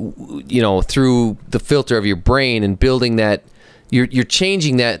through the filter of your brain and building that, you're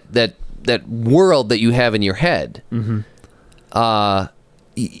changing that world that you have in your head.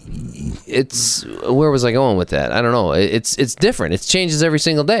 it's, where was I going with that? I don't know. It's different. It changes every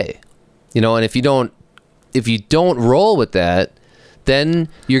single day, you know. And if you don't roll with that, then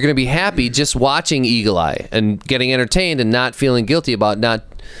you're going to be happy just watching Eagle Eye and getting entertained and not feeling guilty about not,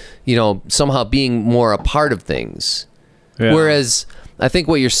 you know, somehow being more a part of things. Yeah. Whereas I think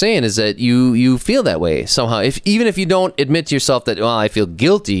what you're saying is that you feel that way somehow. Even if you don't admit to yourself that, well, I feel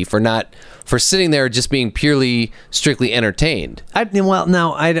guilty for sitting there just being strictly entertained. I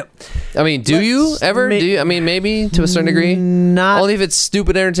mean, do you ever? Maybe to a certain degree. Not only if it's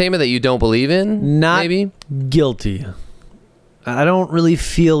stupid entertainment that you don't believe in. Not maybe guilty. I don't really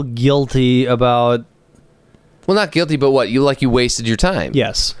feel guilty about. Well, not guilty, but what you wasted your time.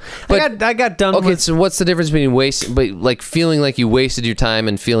 Yes, but I got done. Okay, so what's the difference between feeling like you wasted your time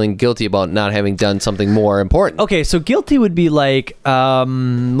and feeling guilty about not having done something more important? Okay, so guilty would be like,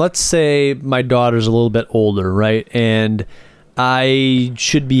 let's say my daughter's a little bit older, right, and I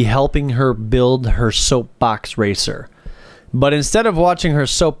should be helping her build her soapbox racer. But instead of watching her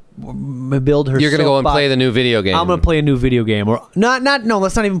build her, you're going to go and play the new video game. I'm going to play a new video game, or not. No,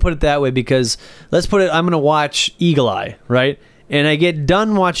 let's not even put it that way, because let's put it. I'm going to watch Eagle Eye, right? And I get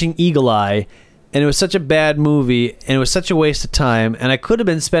done watching Eagle Eye, and it was such a bad movie, and it was such a waste of time, and I could have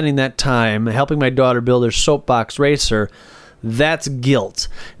been spending that time helping my daughter build her soapbox racer. That's guilt.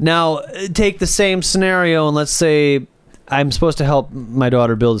 Now, take the same scenario, and let's say I'm supposed to help my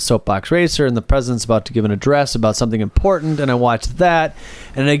daughter build a soapbox racer, and the president's about to give an address about something important, and I watch that,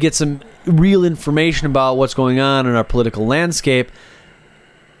 and I get some real information about what's going on in our political landscape.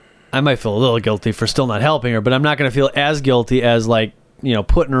 I might feel a little guilty for still not helping her, but I'm not going to feel as guilty as, like, you know,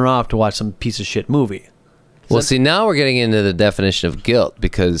 putting her off to watch some piece of shit movie. See, now we're getting into the definition of guilt,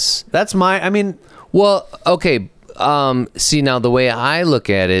 because that's well, okay. See, now the way I look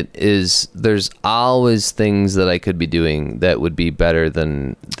at it is there's always things that I could be doing that would be better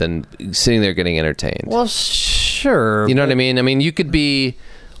than sitting there getting entertained. Well, sure. You know what I mean? I mean, you could be,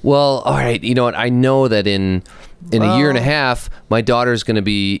 well, all right, you know what? I know that in a year and a half, my daughter's going to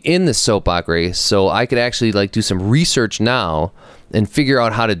be in the soap opera race, so I could actually like do some research now and figure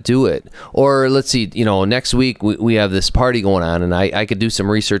out how to do it. Or let's see, you know, next week we have this party going on, and I could do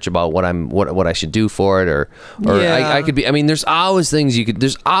some research about what I should do for it, or yeah. I could be. I mean, there's always better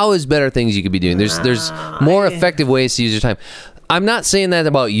things you could be doing. There's more effective ways to use your time. I'm not saying that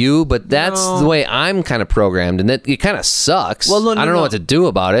about you, but that's the way I'm kind of programmed, and that it kind of sucks. Well, I don't know what to do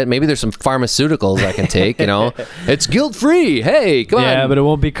about it. Maybe there's some pharmaceuticals I can take, you know. It's guilt-free. Hey, come on. Yeah, but it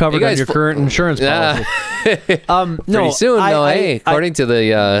won't be covered on your current insurance policy. Pretty soon, according to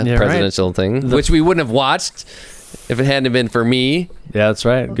the presidential thing, which we wouldn't have watched if it hadn't been for me. Yeah, that's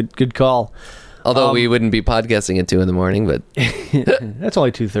right. Good call. Although we wouldn't be podcasting at 2 a.m, but that's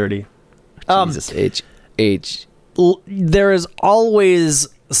only 2:30. Jesus, age. There is always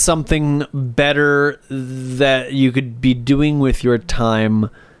something better that you could be doing with your time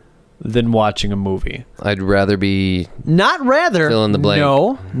than watching a movie. I'd rather be... Not rather. Fill in the blank.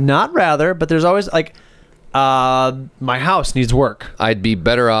 No, not rather. But there's always, like, my house needs work. I'd be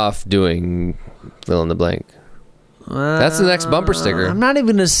better off doing fill in the blank. That's the next bumper sticker. I'm not even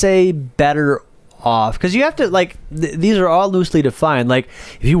going to say better off, because you have to, like, these are all loosely defined. Like,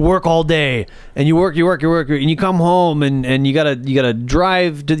 if you work all day and you work and you come home and you gotta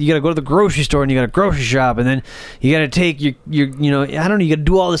drive to, you gotta go to the grocery store and you gotta grocery shop, and then you gotta take your you know, I don't know, you gotta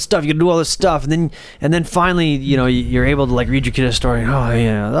do all this stuff, and then finally, you know, you're able to, like, read your kid a story. Oh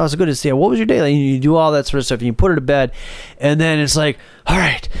yeah, that was good to see. What was your day like? You do all that sort of stuff and you put her to bed, and then it's like, all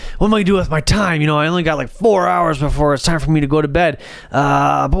right, what am I gonna do with my time? You know, I only got like 4 hours before it's time for me to go to bed.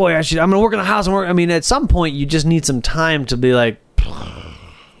 I'm gonna work in the house and work. I mean, at some point you just need some time to be like,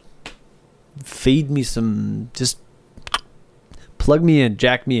 feed me some, just plug me in,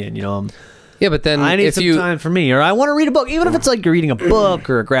 jack me in, you know. Yeah, but then I need some time for me, or I want to read a book, even if it's like you're reading a book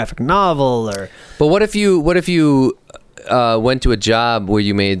or a graphic novel, or. But what if you went to a job where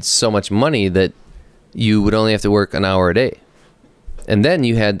you made so much money that you would only have to work an hour a day, and then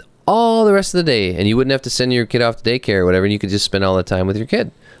you had all the rest of the day, and you wouldn't have to send your kid off to daycare or whatever, and you could just spend all the time with your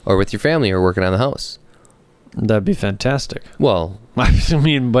kid or with your family or working on the house? That'd be fantastic. Well, I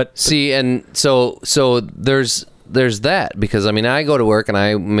mean, but see, and so there's that, because I mean, I go to work and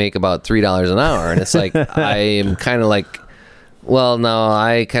I make about $3 an hour, and it's like I am kind of like, well, no,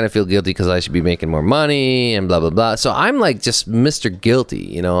 I kind of feel guilty because I should be making more money and blah blah blah. So I'm like just Mr. Guilty,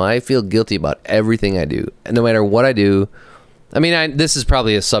 you know. I feel guilty about everything I do, and no matter what I do, I mean, this is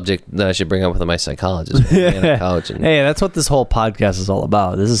probably a subject that I should bring up with my psychologist. Hey, that's what this whole podcast is all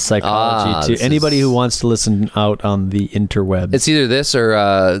about. This is psychology to anybody who wants to listen out on the interwebs. It's either this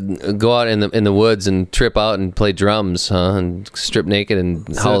or go out in the woods and trip out and play drums, and strip naked and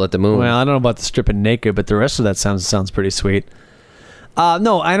howl at the moon. Well, I don't know about the stripping naked, but the rest of that sounds pretty sweet.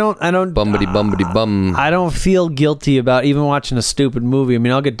 No, I don't. Bumbity bum. I don't feel guilty about even watching a stupid movie. I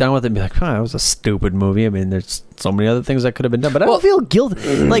mean, I'll get done with it and be like, "Oh, that was a stupid movie." I mean, there's so many other things that could have been done, but I don't feel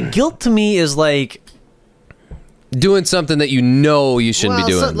guilty. Like, guilt to me is like doing something that you shouldn't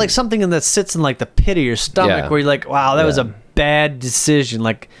be doing. Like something that sits in like the pit of your stomach, where you're like, "Wow, that was a bad decision."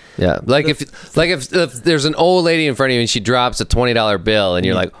 Like, if there's an old lady in front of you and she drops a $20 bill and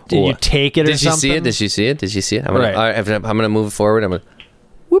you're like, did you take it or something? Did she see it? I'm gonna move it forward. I'm gonna,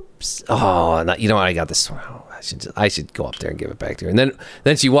 whoops. Oh, you know what? I got this. Oh, I should go up there and give it back to her. And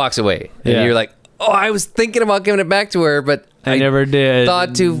then she walks away and you're like, oh, I was thinking about giving it back to her, but I never did.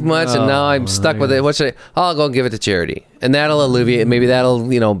 Thought too much, and now I'm stuck with it. What should I'll go and give it to charity, and that'll alleviate. Maybe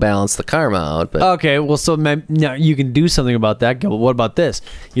that'll balance the karma out. But okay, well, so now you can do something about that. But what about this?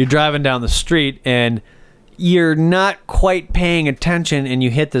 You're driving down the street and you're not quite paying attention, and you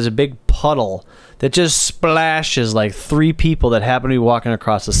hit this big puddle that just splashes like 3 people that happen to be walking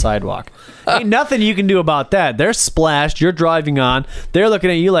across the sidewalk. Ain't nothing you can do about that. They're splashed. You're driving on. They're looking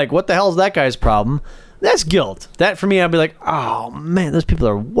at you like, what the hell is that guy's problem? That's guilt. That, for me, I'd be like, oh, man, those people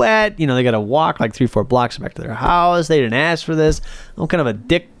are wet. They got to walk like 3-4 blocks back to their house. They didn't ask for this. I'm kind of a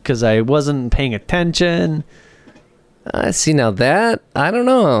dick because I wasn't paying attention. See, now that, I don't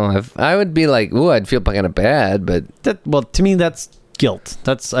know. I would be like, ooh, I'd feel kind of bad, but... to me, that's guilt.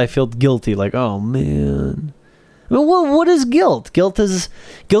 I feel guilty, like, oh, man. I mean, what is guilt? Guilt is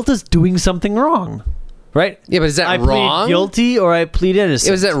doing something wrong. Right? Yeah, but is that wrong? I plead guilty or I plead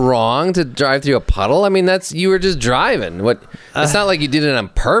innocent. Was that wrong to drive through a puddle? I mean, you were just driving. It's not like you did it on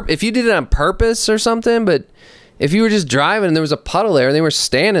purpose. If you did it on purpose or something, but if you were just driving and there was a puddle there and they were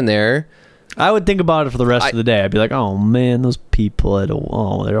standing there, I would think about it for the rest of the day. I'd be like, oh man, those people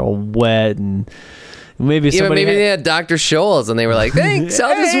they're all wet, and maybe they had Dr. Scholl's and they were like, thanks,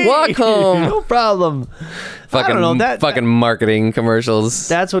 I'll just walk home. No problem. I don't know, fucking marketing commercials.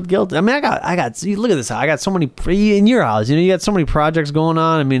 That's what guilt. I mean, I got. See, look at this. I got so many in your house. You got so many projects going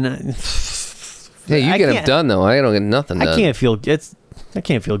on. I mean, yeah, you get them done though. I don't get nothing done. I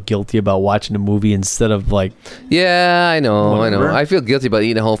can't feel guilty about watching a movie instead of like. Yeah, I know. I feel guilty about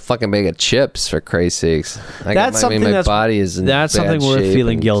eating a whole fucking bag of chips, for Christ's sakes. That's something worth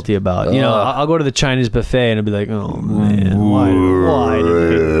feeling guilty about. Ugh. I'll go to the Chinese buffet and I'll be like, oh man, why did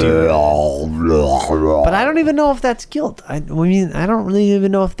I do that? But I don't even know if that's guilt. I mean, I don't really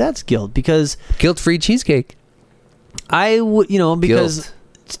even know if that's guilt, because guilt-free cheesecake. I would, because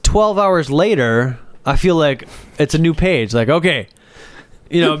guilt. 12 hours later, I feel like it's a new page. Like, okay.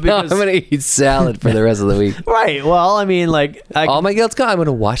 Because I'm going to eat salad for the rest of the week. Right. Well, I mean, like... all my guilt's gone. I'm going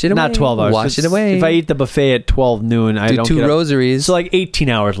to wash it away. Not 12 hours. Wash it away. If I eat the buffet at 12 noon, I don't 2 rosaries. So like 18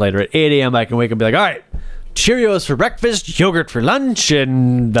 hours later, at 8 a.m., I can wake up and be like, all right, Cheerios for breakfast, yogurt for lunch,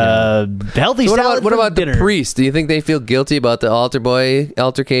 and healthy salad What about dinner. The priest? Do you think they feel guilty about the altar boy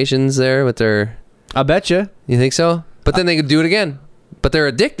altercations there with their... I bet you. You think so? But then they could do it again. But they're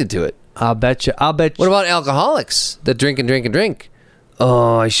addicted to it. I'll bet you. What about alcoholics that drink and drink and drink?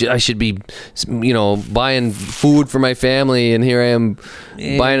 Oh, I should be, buying food for my family, and here I am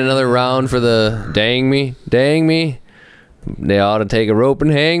buying another round for the dang me. They ought to take a rope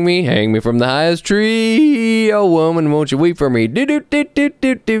and hang me from the highest tree. Oh, woman, won't you weep for me?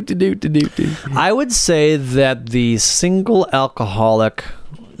 I would say that the single alcoholic,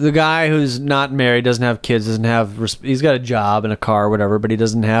 the guy who's not married, doesn't have kids, he's got a job and a car or whatever, but he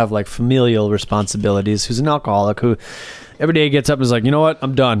doesn't have like familial responsibilities, who's an alcoholic, who every day he gets up and is like, you know what?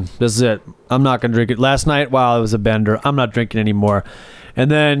 I'm done. This is it. I'm not going to drink it. Last night, while I was a bender, I'm not drinking anymore. And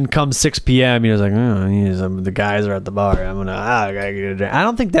then come 6 p.m., he was like, the guys are at the bar. I gotta get a drink. I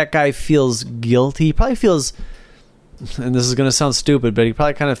don't think that guy feels guilty. He probably feels, and this is going to sound stupid, but he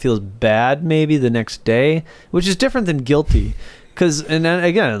probably kind of feels bad maybe the next day, which is different than guilty. And then,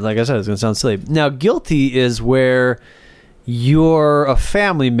 again, like I said, it's going to sound silly. Now, guilty is where you're a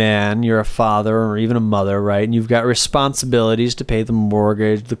family man, you're a father or even a mother, right? And you've got responsibilities to pay the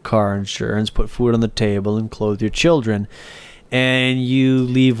mortgage, the car insurance, put food on the table, and clothe your children. And you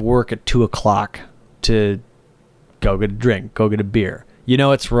leave work at 2 o'clock to go get a drink, go get a beer. You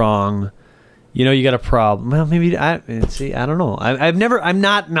know it's wrong. You know you got a problem. Well, maybe I don't know. I'm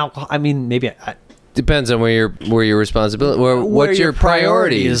not an alcoholic. I mean, maybe depends on where your responsibility, what your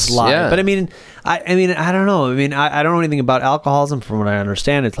priorities lie. Yeah. But I mean, I mean, I don't know. I mean, I don't know anything about alcoholism. From what I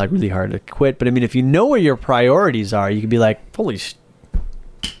understand, it's like really hard to quit. But I mean, if you know where your priorities are, you can be like, holy I'm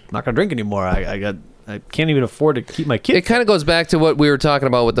not going to drink anymore. I can't even afford to keep my kids. It kind of goes back to what we were talking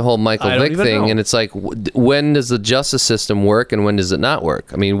about with the whole Michael Vick thing. And it's like, when does the justice system work and when does it not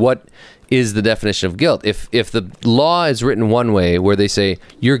work? I mean, what is the definition of guilt? If the law is written one way where they say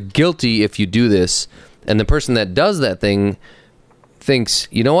you're guilty if you do this, and the person that does that thing thinks,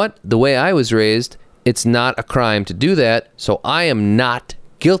 you know what, the way I was raised, it's not a crime to do that, so I am not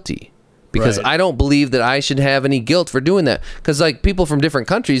guilty because I don't believe that I should have any guilt for doing that. Because like people from different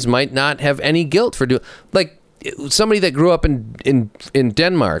countries might not have any guilt for doing, like somebody that grew up in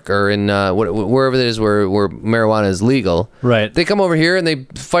Denmark or in wherever it is where marijuana is legal. Right. They come over here and they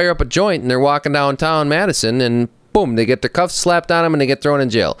fire up a joint and they're walking downtown Madison and boom, they get their cuffs slapped on them and they get thrown in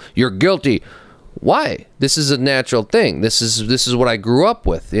jail. You're guilty. Why? This is a natural thing. This is what I grew up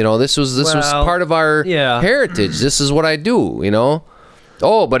with. You know, this was part of our heritage. This is what I do, you know.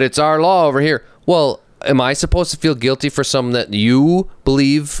 Oh, but it's our law over here. Well, am I supposed to feel guilty for something that you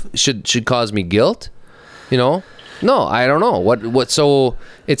believe should cause me guilt? You know? No, I don't know. What so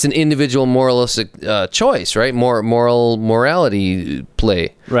it's an individual moralistic choice, right? Morality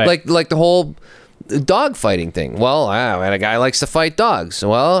play. Right. Like the whole dog fighting thing. Well, a guy likes to fight dogs.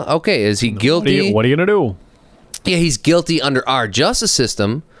 Well, okay, is he guilty? What are you going to do? Yeah, he's guilty under our justice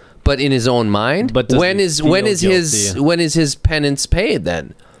system, but in his own mind. But when is his penance paid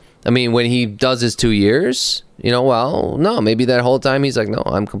then? I mean, when he does his 2 years, you know, well, no, maybe that whole time he's like, no,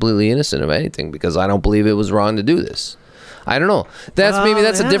 I'm completely innocent of anything because I don't believe it was wrong to do this. I don't know. Maybe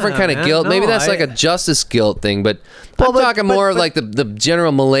that's a different kind of guilt. Maybe that's like a justice guilt thing, but I'm talking more like the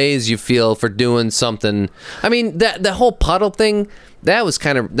general malaise you feel for doing something. I mean, the whole puddle thing, that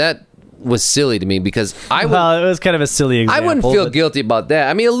was silly to me because it was kind of a silly example. I wouldn't feel guilty about that.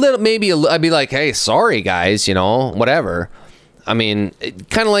 I mean, I'd be like, hey, sorry guys, you know, whatever. I mean,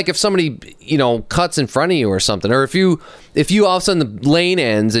 kind of like if somebody, you know, cuts in front of you or something, or if you all of a sudden the lane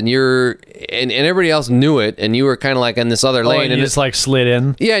ends and and everybody else knew it and you were kind of like in this other lane and you just like slid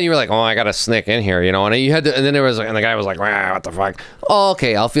in. Yeah, and you were like, oh, I got to sneak in here, you know, and you had to, and then and the guy was like, what the fuck? Oh,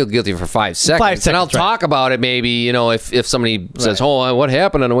 okay, I'll feel guilty for 5 seconds. And I'll talk about it maybe, you know, if somebody says, oh, what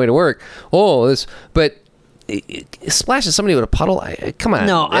happened on the way to work? Oh, but splashing somebody with a puddle, come on.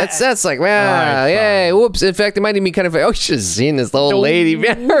 No, that's like, yeah, whoops. In fact, it might even be kind of, you should have seen this old lady,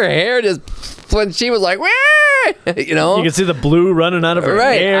 man, her hair just, when she was like, you know, you can see the blue running out of her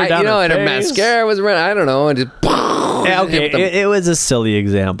hair, down her and her mascara was running, I don't know, and just, it was a silly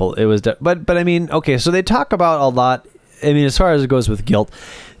example. It was, but I mean, okay, so they talk about a lot. I mean, as far as it goes with guilt,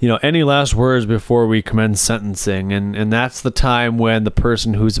 you know, any last words before we commence sentencing, and that's the time when the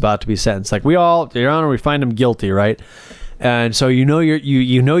person who's about to be sentenced, like Your Honor, we find him guilty, right? And so you know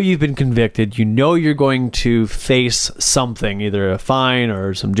you've been convicted. You know you're going to face something, either a fine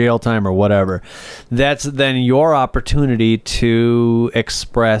or some jail time or whatever. That's then your opportunity to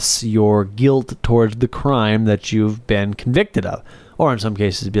express your guilt towards the crime that you've been convicted of, or in some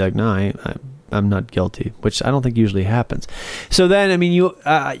cases be like, no, I'm not guilty, which I don't think usually happens. So then, I mean,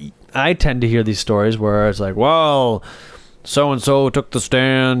 I tend to hear these stories where it's like, well, so-and-so took the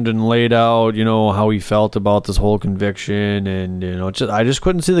stand and laid out, you know, how he felt about this whole conviction, and, you know, I just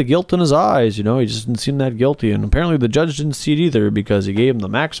couldn't see the guilt in his eyes, you know, he just didn't seem that guilty, and apparently the judge didn't see it either because he gave him the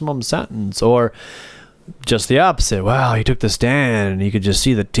maximum sentence, or just the opposite. Wow, he took the stand and you could just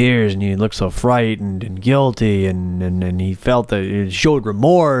see the tears and he looked so frightened and guilty, and he felt that it showed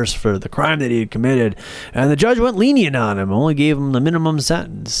remorse for the crime that he had committed, and the judge went lenient on him, only gave him the minimum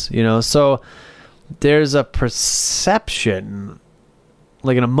sentence, you know. So there's a perception,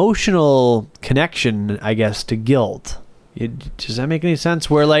 like an emotional connection, I guess, to guilt. Does that make any sense?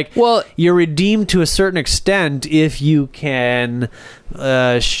 Where, like, well, you're redeemed to a certain extent if you can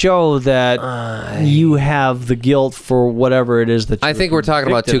show that you have the guilt for whatever it is that I think we're talking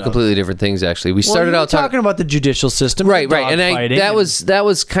about two completely different things, actually. We started out talking about the judicial system. Right. And that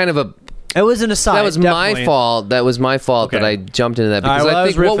was kind of a... It was an aside. That was my fault. That was my fault that I jumped into that, because I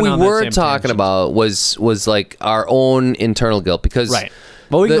think what we were talking about was like our own internal guilt, because... Right.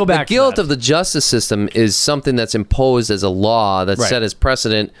 Well, we can go back. The guilt of the justice system is something that's imposed as a law that's set as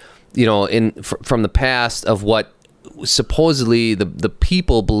precedent, you know, from the past of what supposedly the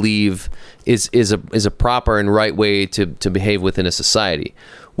people believe is a proper and right way to behave within a society.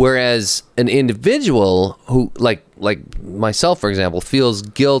 Whereas an individual who, like myself, for example, feels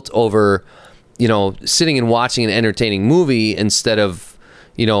guilt over, you know, sitting and watching an entertaining movie instead of,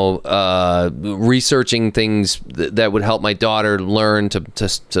 you know, researching things that would help my daughter learn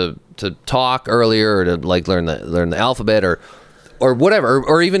to talk earlier, or to like learn the alphabet, or whatever,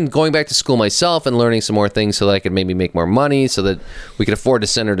 or even going back to school myself and learning some more things so that I could maybe make more money, so that we could afford to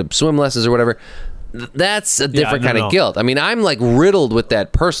send her to swim lessons or whatever. That's a different kind of guilt. I mean, I'm like riddled with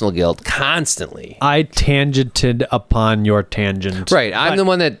that personal guilt constantly. I tangented upon your tangent. Right. I'm the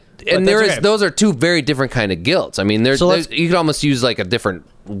one that, and those are two very different kind of guilts. I mean, you could almost use like a different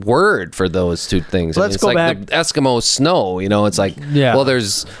word for those two things. Let's go back. The Eskimo snow, you know, it's like, well,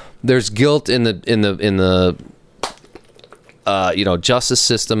 there's guilt in the justice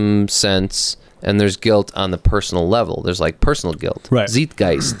system sense, and there's guilt on the personal level. There's like personal guilt. Right.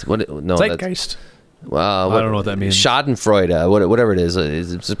 Zeitgeist. Zeitgeist. I don't know what that means. Schadenfreude, whatever it is.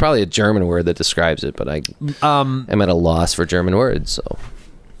 It's probably a German word that describes it, but I'm at a loss for German words, so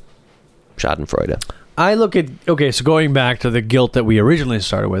Schadenfreude. I look at, so going back to the guilt that we originally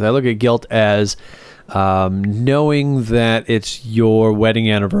started with, I look at guilt as knowing that it's your wedding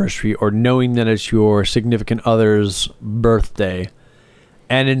anniversary or knowing that it's your significant other's birthday,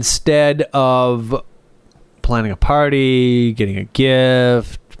 and instead of planning a party, getting a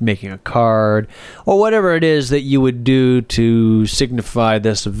gift, making a card, or whatever it is that you would do to signify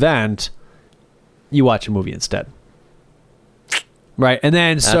this event, you watch a movie instead. Right, and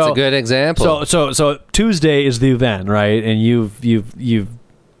then that's a good example. So Tuesday is the event, right? And you've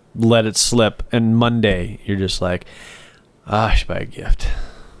let it slip, and Monday you're just like, I should buy a gift.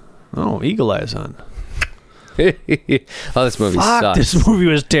 Oh, Eagle Eye's on. This movie sucks. This movie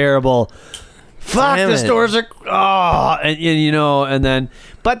was terrible. Fuck, the stores are... and then...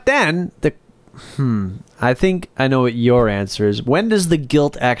 But then, I think I know what your answer is. When does the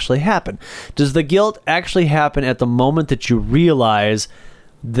guilt actually happen? Does the guilt actually happen at the moment that you realize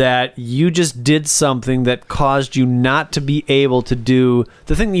that you just did something that caused you not to be able to do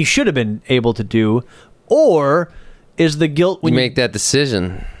the thing that you should have been able to do? Or is the guilt when you make that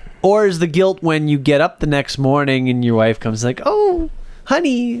decision? Or is the guilt when you get up the next morning and your wife comes like, oh,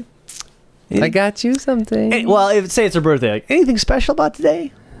 honey... I got you something. Well, say it's her birthday. Like, anything special about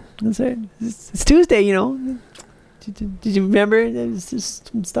today? It's Tuesday, you know. Did you remember? There's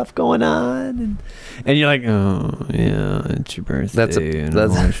just some stuff going on, and you're like, oh yeah, it's your birthday.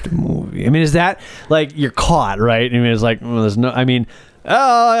 That's watch the movie. I mean, is that like you're caught, right? I mean, it's like, well, there's no. I mean,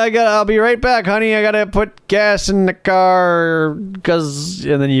 I'll be right back, honey. I gotta put gas in the car because,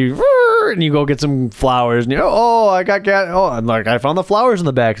 and then you go get some flowers, and I got gas. Oh, and like I found the flowers in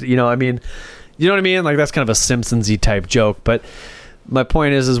the back. You know, I mean, you know what I mean? Like that's kind of a Simpsons-y type joke. But my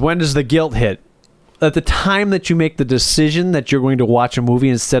point is when does the guilt hit? At the time that you make the decision that you're going to watch a movie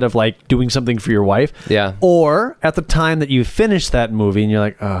instead of like doing something for your wife. Yeah. Or at the time that you finish that movie and you're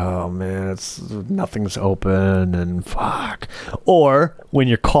like, oh man, nothing's open and fuck. Or when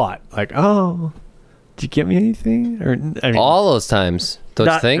you're caught, like, oh, did you get me anything? Or I mean, all those times. Don't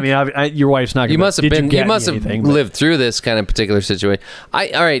you think? I mean, your wife's not. You must have lived through this kind of particular situation. All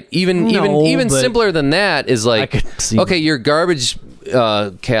right. Even simpler than that is like, okay, your garbage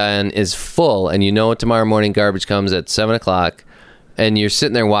can is full, and you know tomorrow morning garbage comes at 7:00, and you're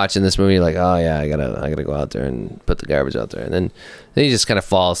sitting there watching this movie like, oh yeah, I gotta go out there and put the garbage out there, and then you just kind of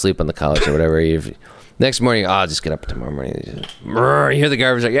fall asleep on the couch or whatever. Next morning, I'll just get up tomorrow morning. You hear the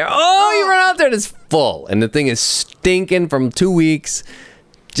garbage like, you run out there and it's full, and the thing is stinking from 2 weeks.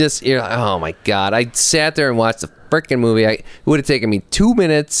 Just, you're like, oh my god! I sat there and watched the freaking movie. It would have taken me 2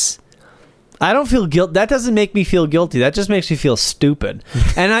 minutes. I don't feel guilt. That doesn't make me feel guilty. That just makes me feel stupid.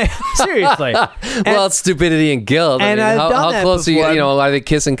 And I seriously. Well, it's stupidity and guilt. And I mean, how close before. are you? Are they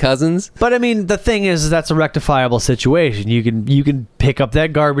kissing cousins? But I mean, the thing is, that's a rectifiable situation. You can pick up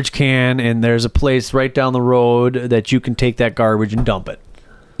that garbage can, and there's a place right down the road that you can take that garbage and dump it.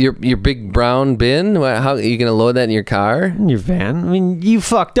 Your big brown bin? How are you gonna load that in your car? In your van? I mean, you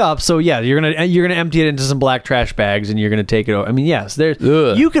fucked up, so yeah, you're gonna empty it into some black trash bags and you're gonna take it over. I mean, yes,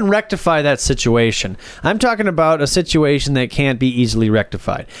 you can rectify that situation. I'm talking about a situation that can't be easily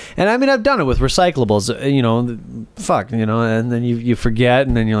rectified. And I mean, I've done it with recyclables. And then you forget,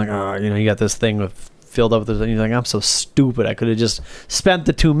 and then you're like, oh, you got this thing filled up with this, and you're like, I'm so stupid. I could have just spent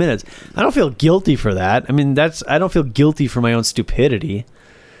the 2 minutes. I don't feel guilty for that. I mean, I don't feel guilty for my own stupidity.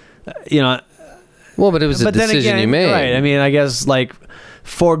 Well, but it was a decision you made, right? I mean, I guess like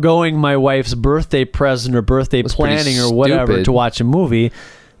foregoing my wife's birthday present or birthday planning or whatever to watch a movie.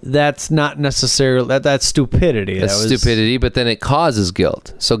 That's not necessarily that's stupidity. That's stupidity, but then it causes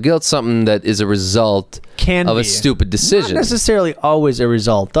guilt. So guilt's something that is a result of a stupid decision. Not necessarily always a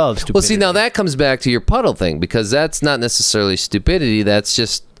result of stupidity. Well, see, now that comes back to your puddle thing, because that's not necessarily stupidity. That's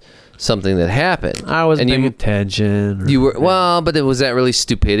just something that happened. I wasn't paying attention. But was that really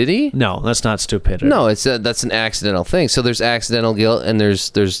stupidity? No, that's not stupidity. No, that's an accidental thing. So there's accidental guilt and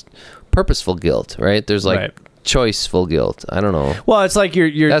there's purposeful guilt, right? There's like choiceful guilt. I don't know. Well, it's like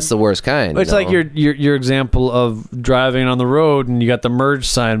you're that's the worst kind. It's like your example of driving on the road and you got the merge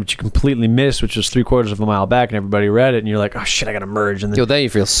sign, which you completely missed, which was 3/4 of a mile back, and everybody read it, and you're like, oh shit, I got to merge, and then you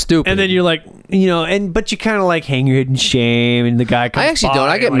feel stupid, and then you're like, but you kind of like hang your head in shame, and the guy comes I actually don't.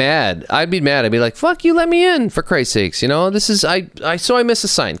 I get mad. I'd be mad. I'd be like, fuck you, let me in, for Christ's sakes. This is I miss a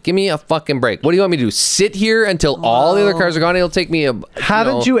sign. Give me a fucking break. What do you want me to do? Sit here until all the other cars are gone? It'll take me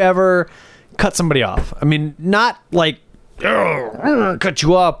Haven't you ever cut somebody off? I mean, not like cut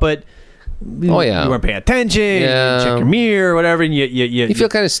you off, but you weren't paying attention. Yeah. You check your mirror or whatever, and you feel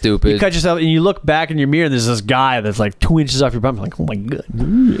kind of stupid. You cut yourself, and you look back in your mirror, and there's this guy that's like 2 inches off your bumper. Like, oh my god.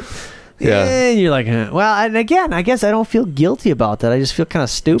 Yeah. And you're like, well, and again, I guess I don't feel guilty about that. I just feel kind of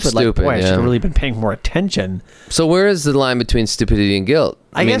stupid. Like, boy, I should have really been paying more attention. So where is the line between stupidity and guilt?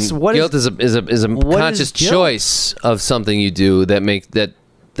 I guess guilt is a conscious choice of something you do that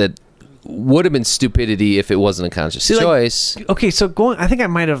would have been stupidity if it wasn't a conscious choice. Okay, so I think I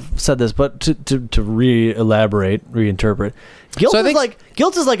might have said this, but to reinterpret,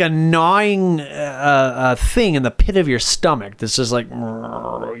 guilt is like a gnawing thing in the pit of your stomach. That's just like,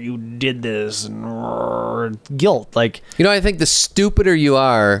 you did this, and guilt. Like, I think the stupider you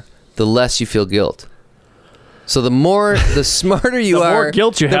are, the less you feel guilt. So the smarter you are, the more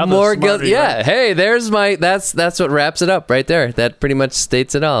guilt you have, the more guilt. Yeah. Hey, there's that's what wraps it up right there. That pretty much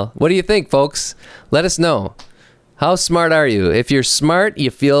states it all. What do you think, folks? Let us know. How smart are you? If you're smart, you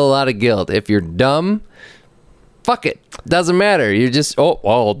feel a lot of guilt. If you're dumb, fuck it. Doesn't matter. You're just,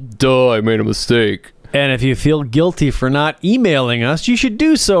 duh, I made a mistake. And if you feel guilty for not emailing us, you should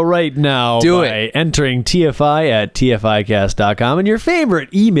do so right now by entering TFI at tficast.com and your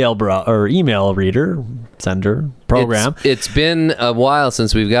favorite email reader, sender, program. It's been a while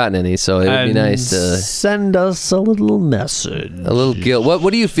since we've gotten any, so it would be nice to send us a little message. A little guilt.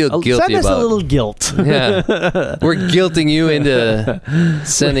 What do you feel guilty about? Send us a little guilt. Yeah. We're guilting you into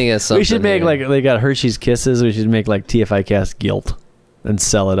sending us something. We should make they got Hershey's Kisses. We should make like TFI Cast guilt and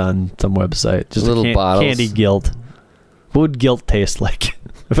sell it on some website. Just little bottles. Candy guilt. What would guilt taste like?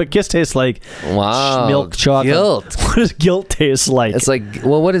 If a kiss tastes like milk chocolate, guilt. What does guilt taste like? It's like,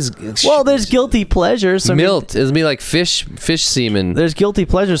 what is? Well, there's guilty pleasures. So Milt. It'd be like fish semen. There's guilty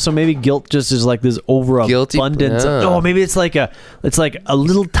pleasures, so maybe guilt just is like this overabundance. Maybe it's like a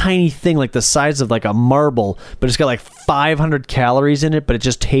little tiny thing, like the size of like a marble, but it's got like 500 calories in it, but it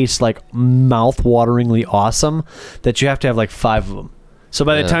just tastes like mouth-wateringly awesome that you have to have like 5 of them. So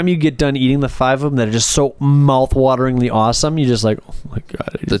by the time you get done eating the 5 of them that are just so mouth-wateringly awesome, you're just like, oh my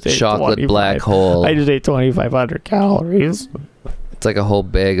god, the chocolate black hole. I just ate 2,500 calories. It's like a whole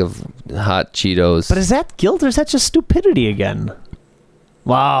bag of hot Cheetos. But is that guilt or is that just stupidity again?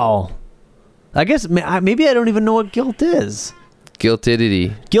 Wow. I guess maybe I don't even know what guilt is.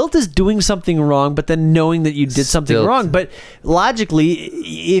 Guiltidity. Guilt is doing something wrong, but then knowing that you did something wrong. But logically,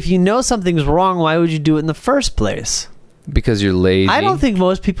 if you know something's wrong, why would you do it in the first place? Because you're lazy. I don't think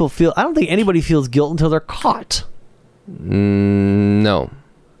anybody feels guilt until they're caught. No.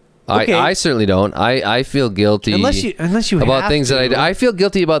 Okay. I certainly don't. I feel guilty unless you about things that I feel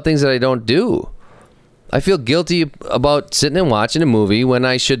guilty about things that I don't do. I feel guilty about sitting and watching a movie when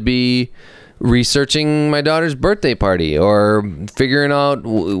I should be researching my daughter's birthday party or figuring out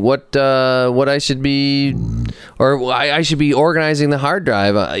what I should be, or I should be organizing the hard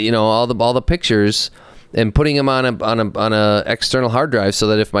drive, all the pictures and putting them on a external hard drive so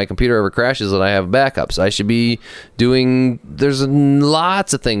that if my computer ever crashes, that I have backups. I should be doing. There's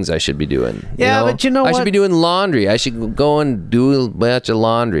lots of things I should be doing. Yeah, but I should be doing laundry. I should go and do a bunch of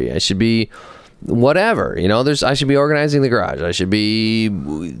laundry. I should be whatever. I should be organizing the garage. I should be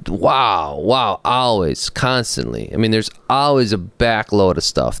always, constantly. I mean, there's always a backload of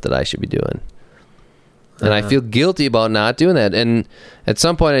stuff that I should be doing. And I feel guilty about not doing that. And at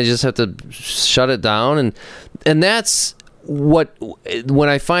some point, I just have to shut it down. And that's when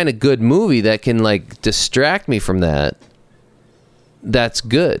I find a good movie that can like distract me from that, that's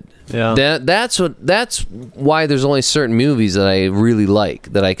good. Yeah. That's why there's only certain movies that I really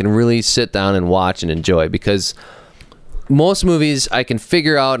like, that I can really sit down and watch and enjoy, because most movies I can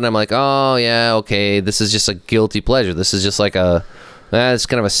figure out and I'm like, oh yeah, okay, this is just a guilty pleasure. This is just like it's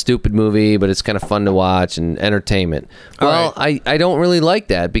kind of a stupid movie, but it's kind of fun to watch and entertainment. Well, right. I don't really like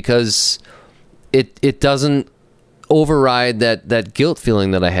that because it doesn't override that guilt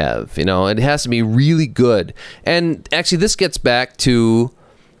feeling that I have. It has to be really good. And actually, this gets back to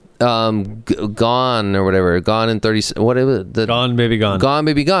Gone or whatever. Gone in 30. What is it? Gone Baby Gone. Gone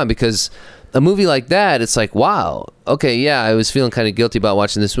Baby Gone, because a movie like that, it's like, wow, okay, yeah, I was feeling kind of guilty about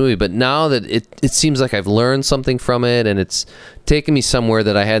watching this movie, but now that it seems like I've learned something from it, and it's taken me somewhere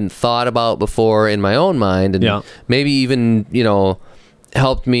that I hadn't thought about before in my own mind, and maybe even,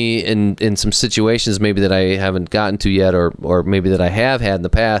 helped me in some situations maybe that I haven't gotten to yet, or maybe that I have had in the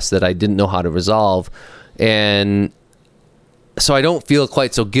past that I didn't know how to resolve. And so I don't feel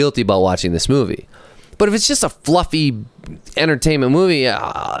quite so guilty about watching this movie. But if it's just a fluffy entertainment movie,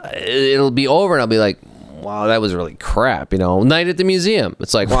 it'll be over and I'll be like, wow, that was really crap. Night at the Museum.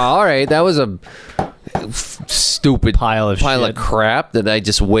 It's like, wow, all right, that was a stupid pile of crap that I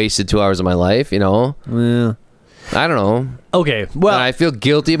just wasted 2 hours of my life, Yeah. I don't know. Okay, well, and I feel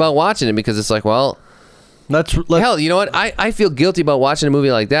guilty about watching it because it's like, well, let's hell, you know what? I feel guilty about watching a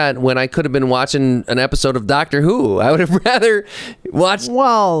movie like that when I could have been watching an episode of Doctor Who. I would have rather watched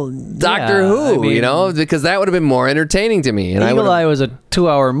Doctor Who, because that would have been more entertaining to me. And Eagle Eye was a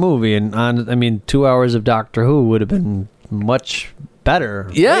 2-hour movie, and 2 hours of Doctor Who would have been much better.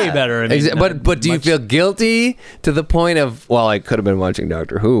 Yeah. Way better. But do you feel guilty to the point of, well, I could have been watching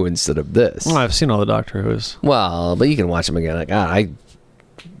Doctor Who instead of this? Well, I've seen all the Doctor Who's. Well, but you can watch them again. Like, I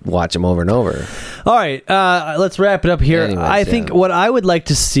watch them over and over. All right, let's wrap it up here. Anyways, I think what I would like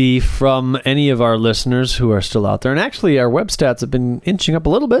to see from any of our listeners who are still out there, and actually our web stats have been inching up a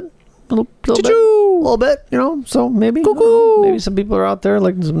little bit. A little bit, so maybe maybe some people are out there,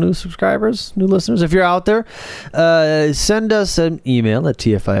 like some new subscribers, new listeners. If you're out there, send us an email at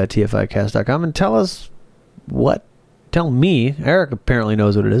tfi@tficast.com and tell me, Eric apparently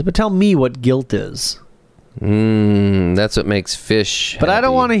knows what it is, but tell me what guilt is. That's what makes fish But happy. I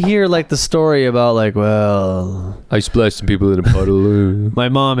don't want to hear like the story about like, well, I splashed some people in a puddle. my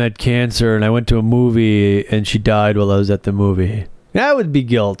mom had cancer and I went to a movie and she died while I was at the movie. That would be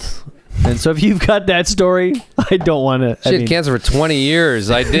guilt. And so if you've got that story, I don't want to. She had cancer for 20 years.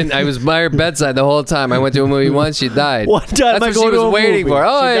 I was by her bedside the whole time. I went to a movie once. She died. One time that's what she was waiting for.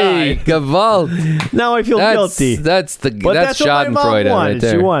 Oh, Gewalt. Now I feel guilty. That's Schadenfreude right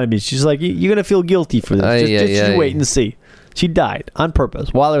there. She wanted me. She's like, you're gonna feel guilty for this. Just wait and see. She died on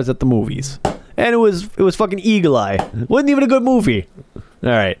purpose while I was at the movies, and it was fucking Eagle Eye. Wasn't even a good movie. All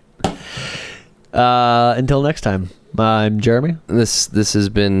right. Until next time. I'm Jeremy. This has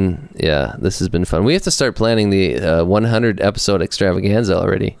been fun. We have to start planning the 100 episode extravaganza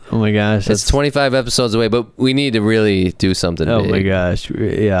already. Oh my gosh, it's 25 episodes away, but we need to really do something. Oh big. My gosh,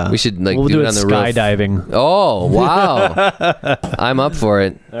 yeah. We should do it on the skydiving. Roof. Oh wow, I'm up for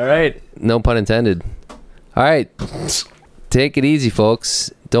it. All right, no pun intended. All right, take it easy, folks.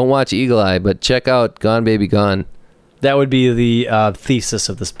 Don't watch Eagle Eye, but check out Gone Baby Gone. That would be the thesis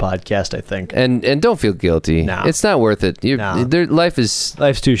of this podcast, I think. And don't feel guilty. No. It's not worth it.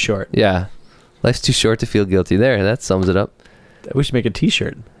 Life's too short. Yeah. Life's too short to feel guilty. There, that sums it up. We should make a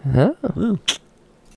t-shirt. Huh?